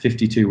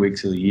 52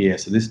 weeks of the year.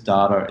 So this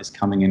data is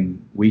coming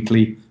in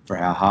weekly for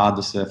how hard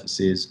the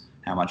surface is,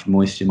 how much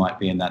moisture might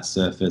be in that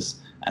surface,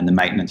 and the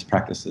maintenance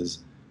practices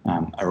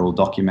are all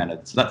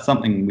documented. So that's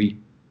something we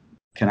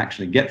can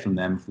actually get from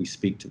them if we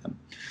speak to them.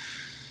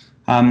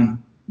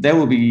 There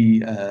will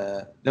be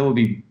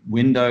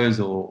windows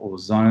or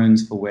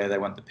zones for where they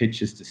want the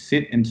pitches to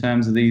sit in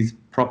terms of these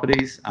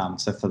properties.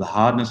 So for the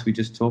hardness we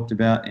just talked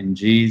about in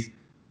Gs,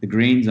 the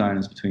green zone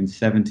is between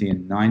 70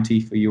 and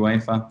 90 for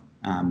UEFA.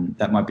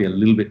 That might be a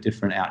little bit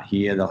different out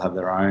here. They'll have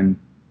their own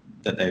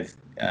that they've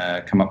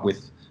come up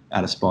with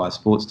at Aspire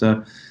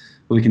Sportster.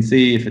 But we can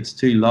see if it's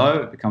too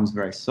low, it becomes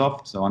very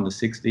soft. So under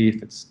 60,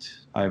 if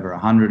it's over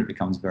 100, it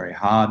becomes very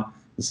hard.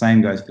 The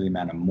same goes for the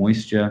amount of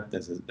moisture.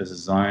 There's a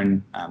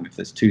zone. If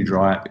it's too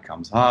dry, it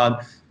becomes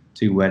hard.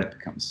 Too wet, it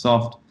becomes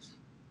soft.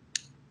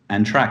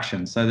 And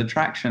traction. So the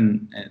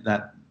traction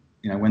that,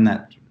 when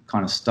that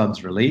kind of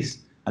studs release,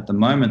 at the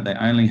moment they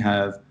only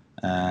have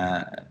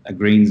a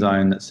green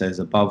zone that says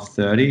above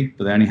 30,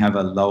 but they only have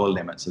a lower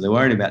limit. So they're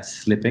worried about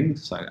slipping.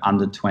 So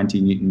under 20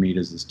 Newton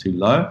meters is too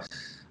low.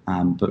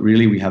 But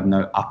really we have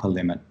no upper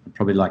limit. I'd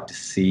probably like to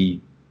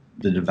see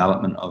the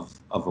development of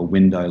a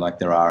window like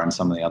there are in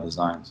some of the other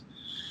zones.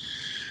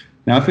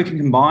 Now, if we can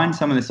combine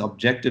some of this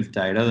objective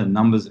data, the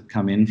numbers that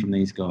come in from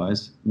these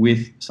guys,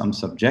 with some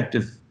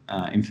subjective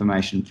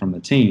information from the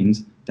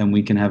teams, then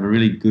we can have a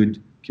really good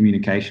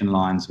communication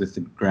lines with the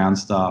ground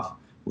staff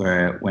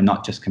where we're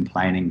not just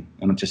complaining,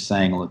 we're not just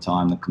saying all the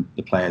time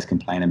the players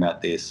complain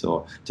about this,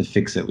 or to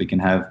fix it, we can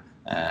have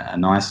a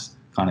nice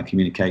kind of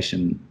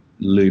communication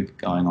loop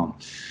going on.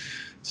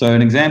 So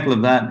an example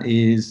of that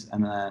is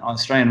an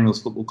Australian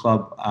Rules Football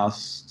Club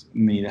asked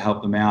me to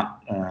help them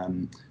out.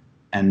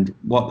 And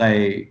what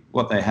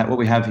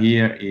we have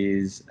here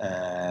is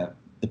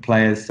the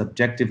players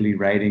subjectively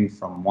rating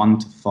from 1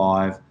 to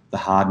 5 the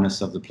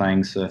hardness of the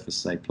playing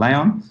surface they play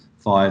on,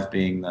 5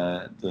 being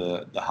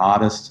the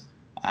hardest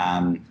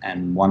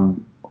and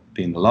 1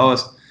 being the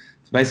lowest.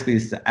 So basically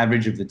it's the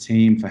average of the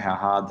team for how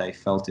hard they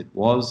felt it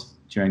was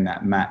during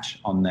that match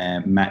on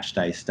their match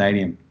day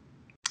stadium.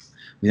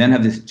 We then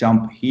have this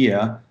jump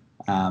here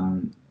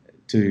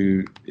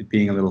to it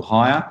being a little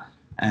higher.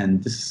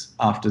 And this,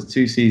 after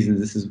 2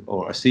 seasons,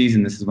 or a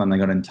season, this is when they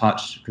got in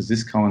touch, because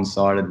this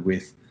coincided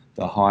with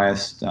the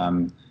highest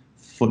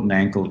foot and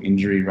ankle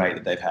injury rate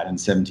that they've had in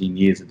 17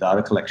 years of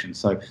data collection.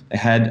 So they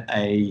had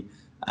a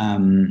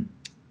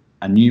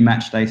new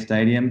match day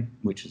stadium,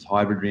 which is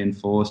hybrid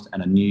reinforced,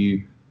 and a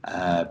new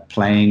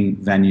playing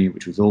venue,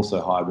 which was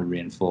also hybrid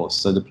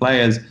reinforced. So the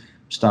players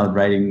started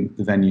rating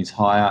the venues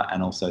higher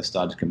and also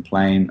started to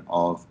complain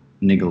of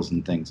niggles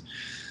and things.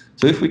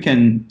 So if we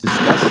can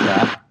discuss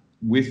that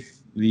with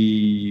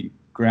the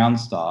ground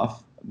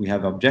staff, we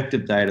have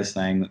objective data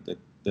saying that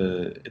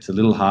it's a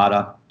little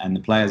harder, and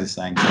the players are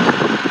saying so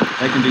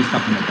they can do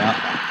something about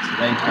that. So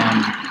they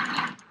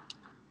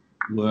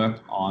can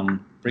work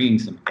on bringing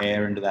some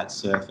air into that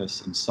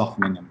surface and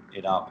softening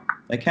it up.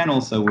 They can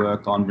also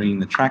work on bringing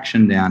the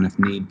traction down if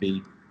need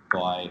be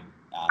by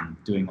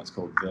doing what's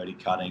called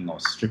verticutting or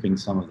stripping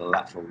some of the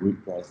lateral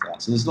root growth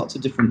out. So there's lots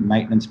of different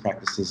maintenance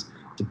practices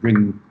to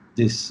bring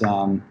this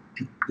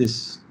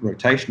this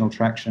rotational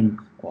traction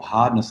or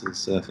hardness of the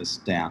surface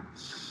down.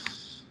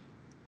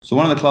 So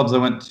one of the clubs I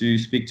went to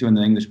speak to in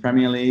the English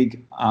Premier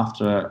League,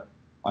 after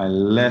I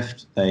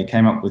left, they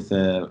came up with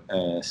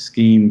a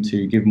scheme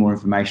to give more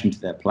information to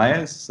their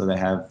players. So they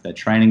have their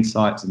training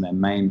sites and their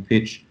main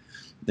pitch.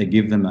 They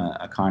give them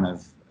a kind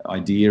of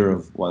idea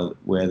of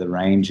where the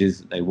range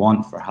is that they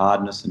want for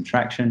hardness and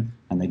traction,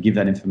 and they give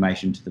that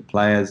information to the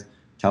players,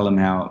 tell them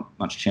how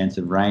much chance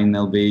of rain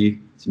there'll be,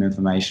 some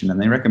information,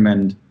 and they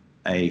recommend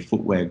a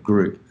footwear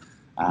group.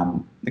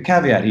 The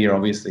caveat here,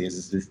 obviously,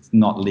 is it's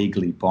not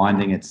legally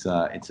binding. It's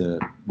a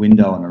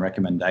window and a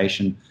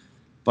recommendation.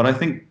 But I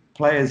think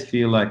players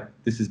feel like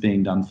this is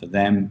being done for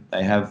them.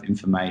 They have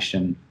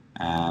information,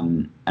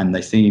 and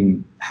they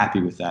seem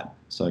happy with that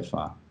so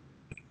far.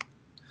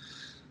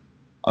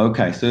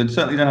 Okay, so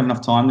certainly don't have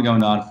enough time to go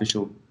into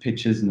artificial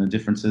pitches and the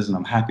differences, and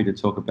I'm happy to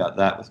talk about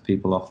that with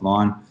people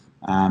offline.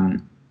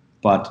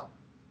 But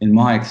in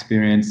my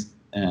experience,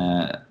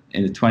 in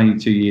the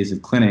 22 years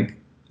of clinic,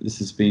 this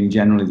has been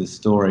generally the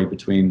story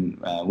between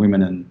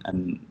women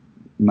and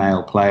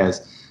male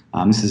players.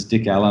 This is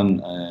Dick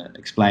Allen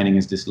explaining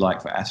his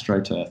dislike for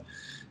AstroTurf.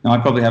 Now, I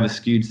probably have a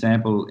skewed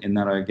sample in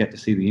that I get to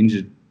see the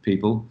injured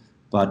people,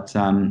 but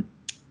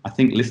I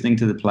think listening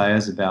to the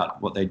players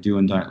about what they do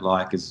and don't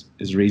like is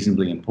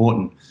reasonably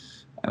important.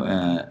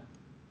 And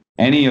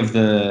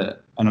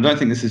I don't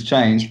think this has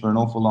changed for an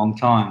awful long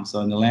time. So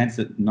in the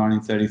Lancet in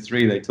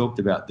 1933, they talked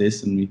about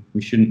this, and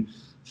we shouldn't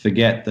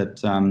forget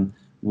that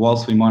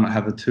whilst we might not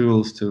have the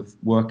tools to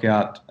work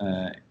out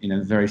in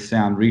a very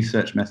sound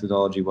research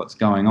methodology what's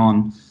going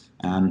on,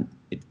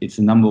 it's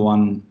the number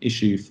one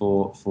issue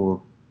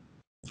for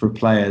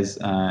players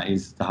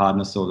is the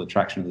hardness or the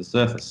traction of the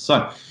surface.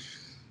 So,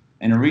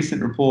 in a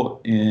recent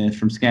report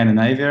from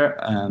Scandinavia,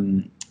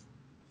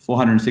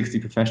 460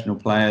 professional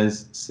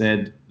players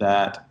said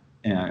that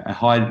a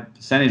high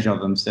percentage of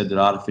them said that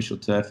artificial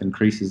turf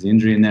increases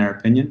injury in their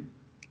opinion.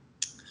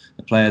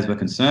 The players were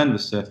concerned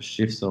with surface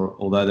shifts,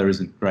 although there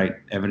isn't great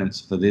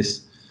evidence for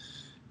this.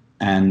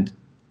 And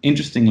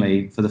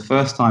interestingly, for the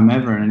first time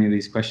ever in any of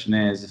these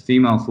questionnaires, the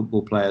female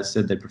football players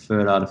said they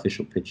preferred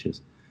artificial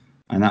pitches.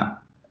 And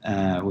that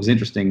was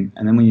interesting.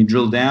 And then when you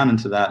drill down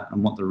into that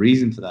and what the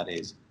reason for that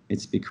is,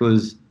 it's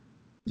because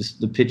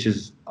the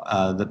pitches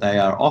that they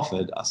are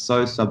offered are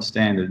so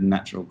substandard in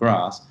natural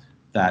grass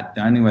that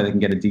the only way they can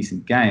get a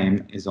decent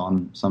game is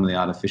on some of the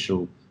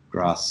artificial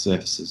grass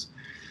surfaces.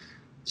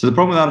 So the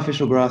problem with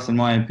artificial grass, in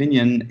my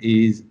opinion,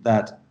 is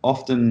that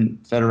often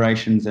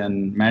federations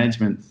and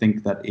management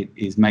think that it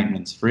is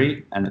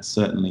maintenance-free, and it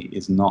certainly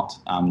is not.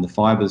 The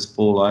fibres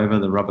fall over,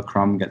 the rubber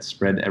crumb gets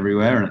spread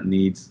everywhere, and it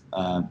needs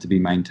to be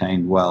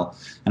maintained well.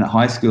 And at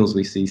high schools,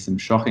 we see some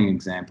shocking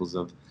examples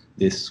of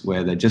this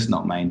where they're just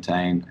not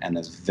maintained, and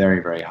there's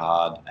very, very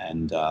hard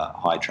and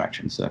high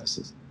traction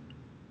surfaces.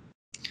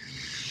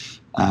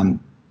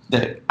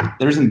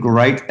 There isn't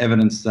great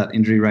evidence that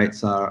injury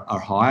rates are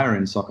higher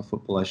in soccer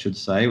football, I should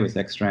say, with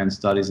X-strand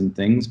studies and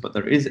things, but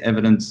there is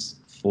evidence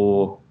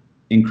for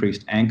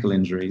increased ankle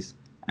injuries.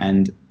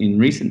 And in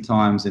recent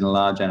times, in a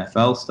large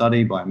NFL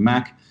study by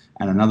Mack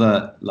and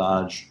another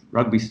large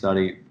rugby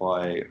study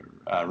by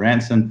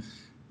Ranson,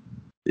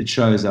 it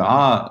shows there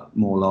are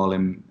more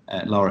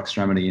lower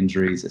extremity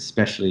injuries,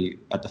 especially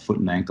at the foot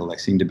and ankle. They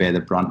seem to bear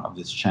the brunt of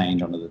this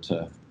change onto the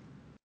turf.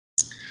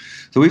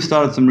 So we've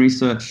started some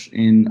research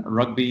in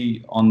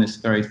rugby on this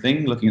very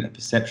thing, looking at the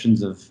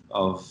perceptions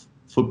of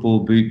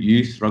football boot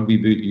use, rugby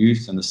boot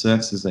use, and the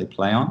surfaces they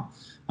play on.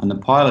 And the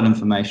pilot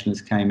information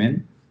has came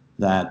in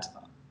that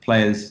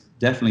players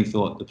definitely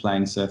thought the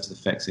playing surface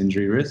affects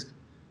injury risk.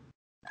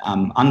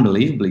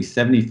 Unbelievably,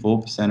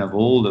 74% of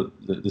all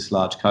this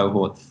large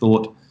cohort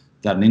thought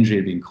that an injury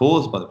had been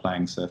caused by the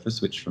playing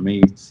surface, which for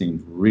me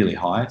seemed really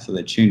high. So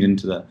they tuned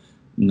into the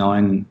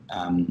knowing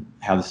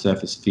how the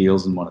surface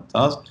feels and what it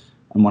does.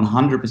 And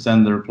 100%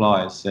 of the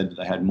replies said that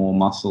they had more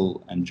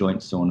muscle and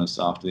joint soreness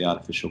after the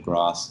artificial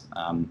grass,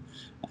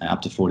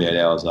 up to 48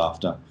 hours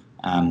after.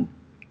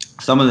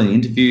 Some of the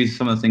interviews,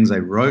 some of the things they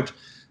wrote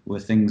were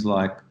things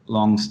like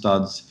long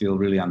studs feel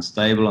really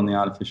unstable on the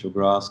artificial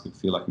grass, could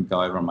feel like it can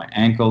go over on my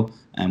ankle,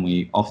 and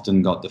we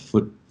often got the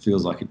foot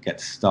feels like it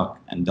gets stuck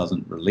and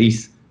doesn't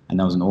release, and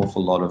there was an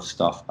awful lot of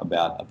stuff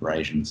about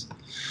abrasions.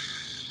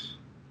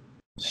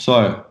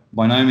 So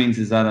by no means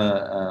is that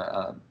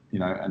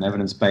an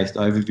evidence-based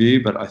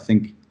overview, but I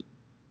think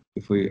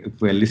if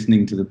we're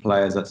listening to the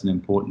players, that's an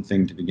important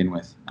thing to begin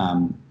with.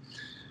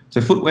 So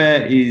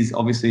footwear is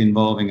obviously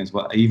evolving as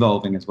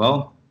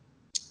well.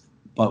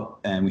 But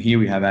here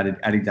we have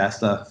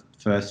Adidas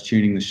first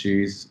tuning the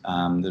shoes,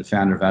 the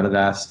founder of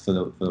Adidas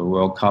for the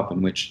World Cup,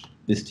 in which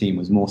this team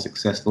was more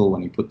successful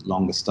when he put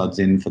longer studs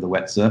in for the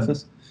wet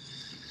surface.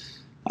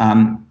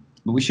 But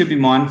we should be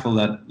mindful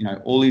that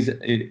all these.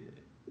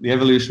 The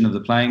evolution of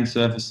the playing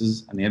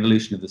surfaces and the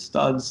evolution of the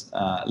studs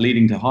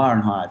leading to higher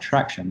and higher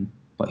traction,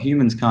 but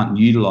humans can't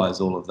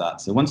utilize all of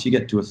that. So once you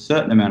get to a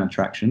certain amount of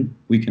traction,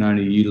 we can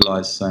only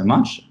utilize so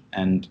much,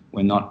 and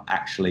we're not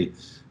actually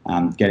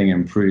getting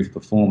improved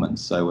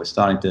performance. So we're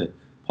starting to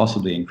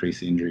possibly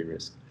increase the injury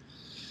risk.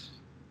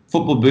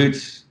 Football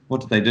boots,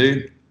 what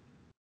do?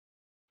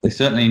 They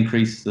certainly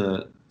increase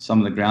some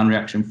of the ground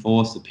reaction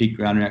force, the peak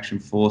ground reaction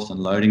force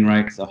and loading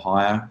rates are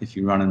higher if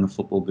you run in a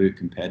football boot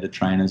compared to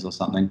trainers or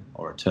something,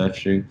 or a turf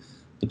shoe.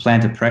 The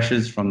plantar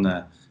pressures from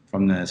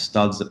the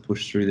studs that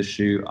push through the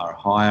shoe are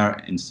higher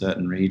in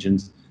certain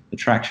regions. The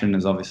traction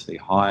is obviously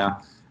higher,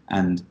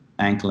 and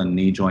ankle and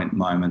knee joint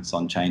moments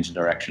on change of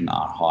direction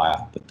are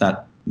higher. But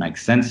that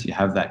makes sense. You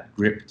have that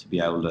grip to be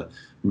able to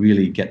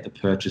really get the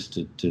purchase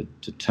to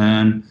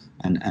turn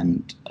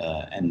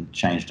and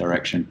change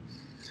direction.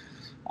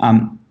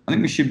 I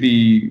think we should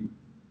be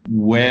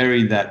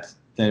wary that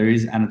there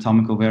is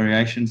anatomical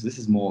variations. This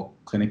is more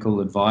clinical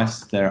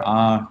advice. There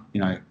are,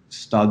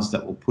 studs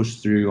that will push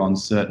through on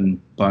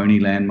certain bony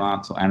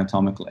landmarks or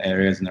anatomical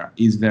areas, and there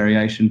is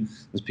variation.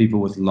 There's people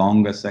with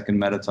longer second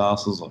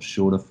metatarsals or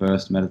shorter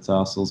first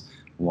metatarsals,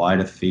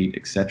 wider feet,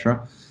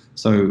 etc.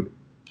 So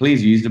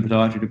please use the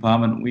podiatry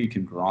department where you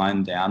can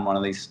grind down one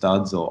of these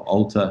studs or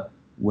alter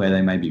where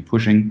they may be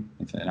pushing.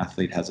 If an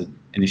athlete has an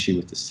issue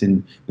with the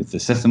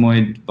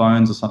sesamoid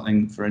bones or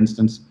something, for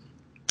instance,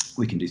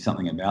 we can do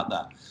something about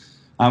that.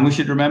 We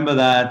should remember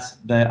that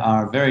there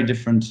are very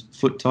different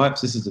foot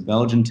types. This is a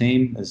Belgian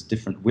team. There's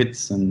different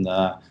widths and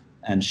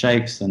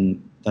shapes,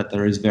 and that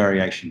there is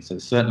variation. So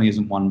there certainly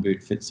isn't one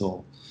boot fits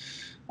all.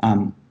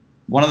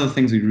 One of the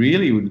things we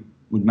really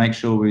would make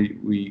sure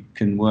we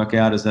can work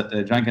out is that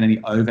they don't get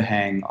any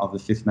overhang of the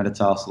fifth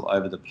metatarsal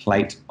over the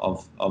plate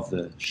of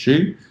the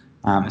shoe.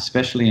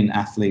 especially in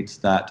athletes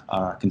that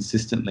are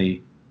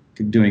consistently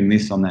doing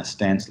this on their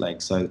stance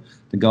leg. So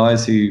the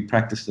guys who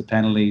practice the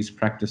penalties,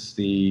 practice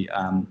the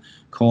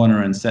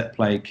corner and set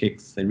play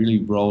kicks, they really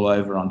roll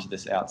over onto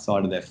this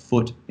outside of their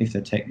foot if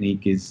their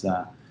technique is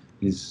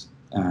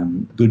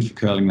good for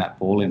curling that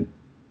ball in.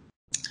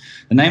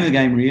 The name of the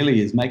game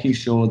really is making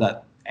sure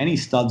that any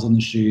studs on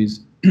the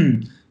shoes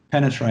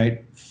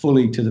penetrate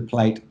fully to the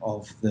plate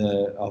of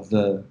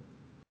the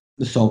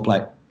sole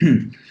plate.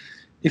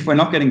 If we're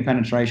not getting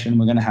penetration,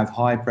 we're going to have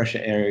high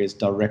pressure areas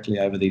directly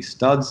over these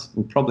studs.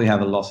 We'll probably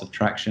have a loss of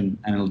traction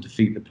and it'll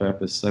defeat the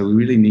purpose. So we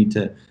really need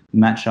to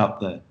match up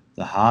the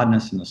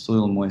hardness and the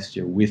soil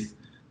moisture with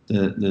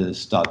the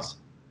studs.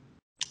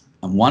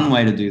 And one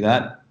way to do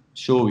that,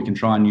 sure, we can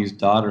try and use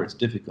data, it's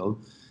difficult,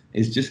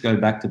 is just go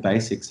back to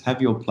basics.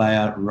 Have your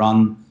player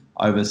run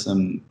over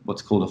some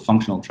what's called a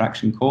functional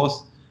traction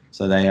course.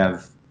 So they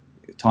have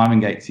timing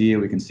gates here,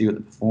 we can see what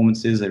the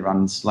performance is. They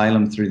run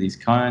slalom through these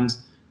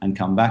cones and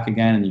come back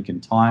again, and you can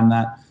time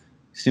that.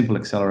 Simple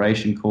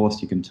acceleration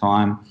course you can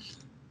time,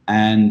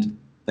 and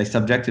they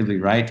subjectively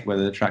rate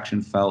whether the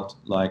traction felt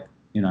like,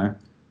 you know,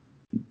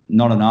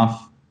 not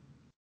enough,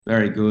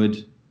 very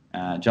good,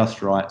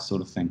 just right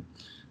sort of thing.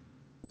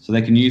 So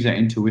they can use their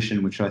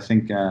intuition, which I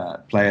think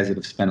players that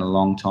have spent a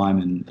long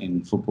time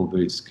in football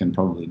boots can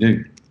probably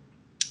do.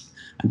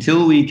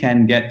 Until we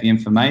can get the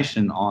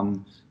information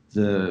on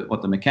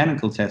what the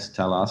mechanical tests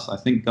tell us, I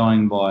think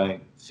going by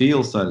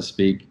feel, so to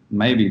speak,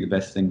 may be the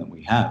best thing that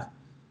we have.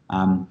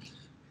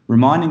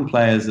 Reminding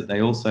players that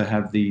they also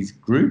have these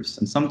groups,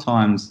 and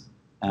sometimes,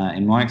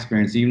 in my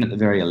experience, even at the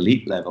very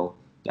elite level,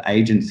 the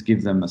agents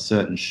give them a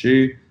certain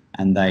shoe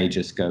and they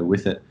just go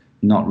with it,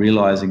 not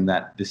realizing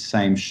that this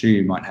same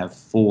shoe might have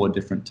 4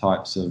 different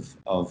types of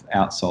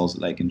outsoles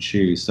that they can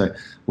choose. So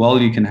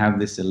while you can have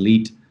this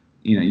elite,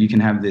 you know, you can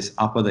have this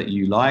upper that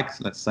you like,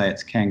 let's say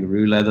it's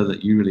kangaroo leather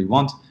that you really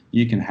want,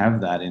 you can have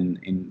that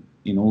in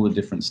all the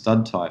different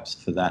stud types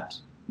for that,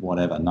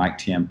 whatever,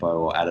 Nike Tempo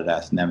or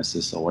Adidas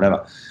Nemesis or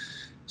whatever.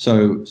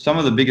 So some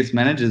of the biggest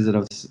managers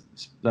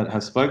that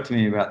have spoke to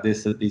me about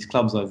this at these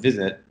clubs I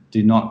visit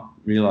do not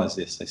realize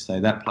this. They say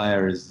that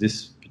player is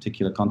this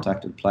particular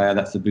contacted player,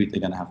 that's the boot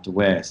they're going to have to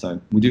wear. So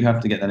we do have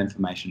to get that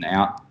information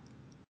out.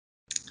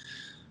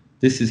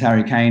 This is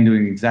Harry Kane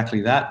doing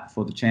exactly that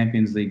for the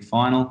Champions League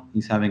final.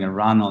 He's having a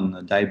run on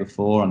the day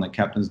before, on the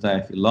captain's day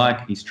if you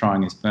like. He's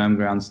trying his firm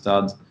ground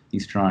studs,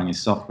 he's trying his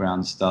soft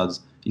ground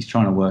studs, he's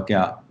trying to work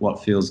out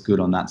what feels good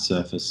on that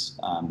surface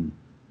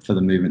for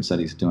the movements that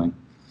he's doing.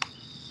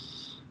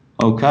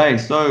 Okay,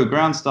 so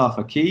ground staff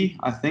are key,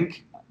 I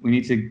think. We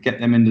need to get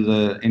them into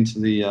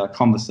the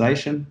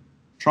conversation.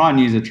 Try and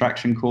use a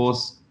traction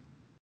course.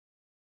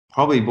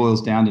 Probably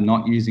boils down to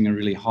not using a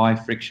really high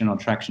friction or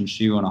traction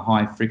shoe on a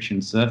high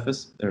friction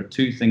surface. There are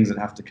 2 things that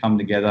have to come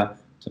together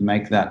to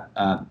make that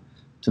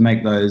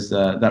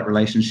that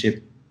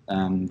relationship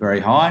very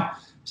high.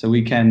 So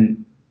we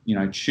can, you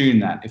know, tune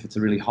that. If it's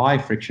a really high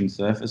friction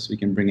surface, we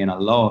can bring in a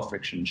lower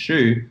friction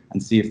shoe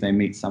and see if they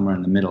meet somewhere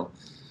in the middle.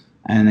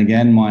 And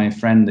again, my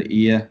friend, the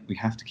ear, we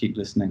have to keep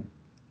listening.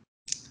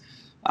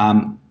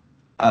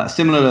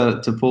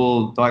 Similar to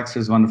Paul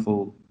Dykstra's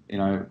wonderful, you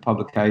know,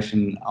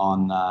 publication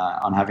on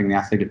having the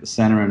athlete at the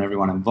centre and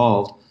everyone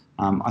involved,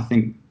 I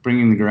think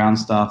bringing the ground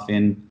staff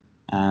in,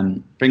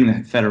 bringing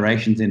the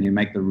federations in who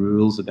make the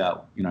rules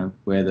about, you know,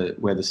 where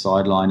the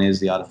sideline is,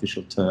 the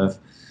artificial turf,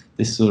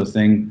 this sort of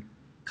thing,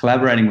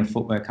 collaborating with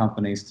footwear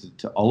companies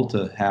to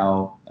alter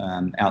how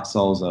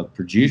outsoles are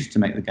produced to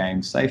make the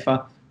game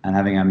safer, and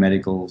having our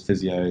medical,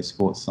 physio,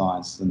 sports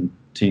science and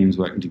teams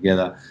working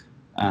together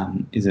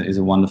is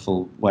a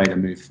wonderful way to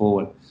move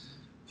forward.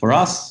 For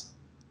us,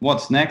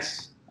 what's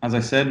next? As I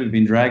said, we've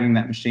been dragging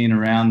that machine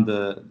around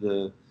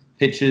the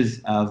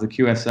pitches of the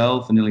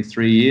QSL for nearly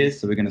 3 years.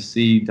 So we're going to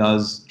see,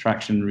 does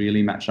traction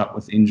really match up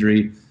with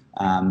injury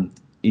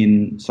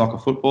in soccer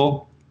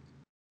football?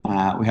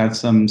 We have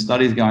some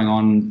studies going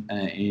on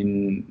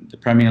in the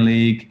Premier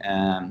League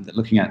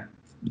looking at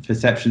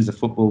perceptions of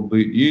football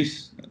boot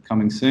use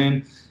coming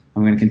soon.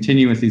 And we're going to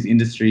continue with these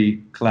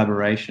industry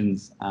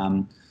collaborations.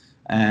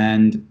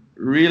 And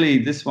really,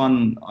 this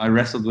one I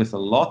wrestled with a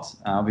lot.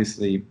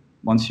 Obviously,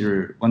 once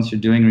you're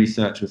doing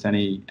research with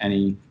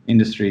any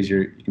industries,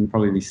 you can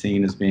probably be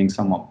seen as being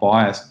somewhat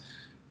biased.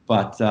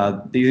 But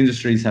these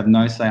industries have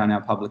no say on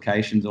our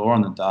publications or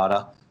on the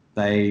data.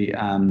 They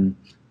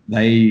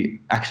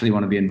actually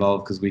want to be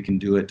involved because we can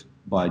do it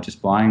by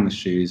just buying the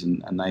shoes,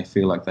 and they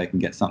feel like they can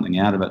get something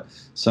out of it.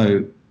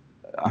 So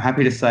I'm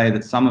happy to say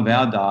that some of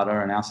our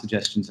data and our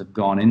suggestions have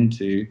gone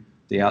into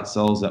the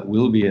outsoles that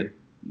will be at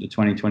the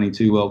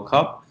 2022 World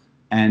Cup,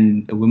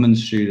 and a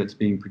women's shoe that's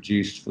being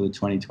produced for the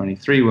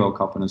 2023 World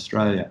Cup in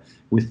Australia,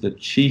 with the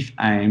chief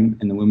aim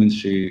in the women's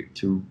shoe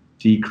to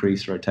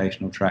decrease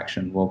rotational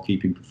traction while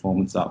keeping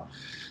performance up.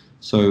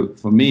 So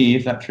for me,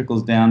 if that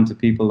trickles down to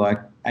people like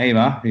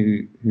Ava,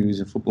 who's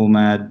a football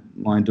mad,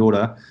 my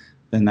daughter,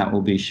 then that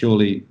will be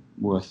surely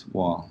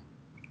worthwhile.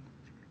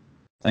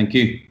 Thank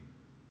you.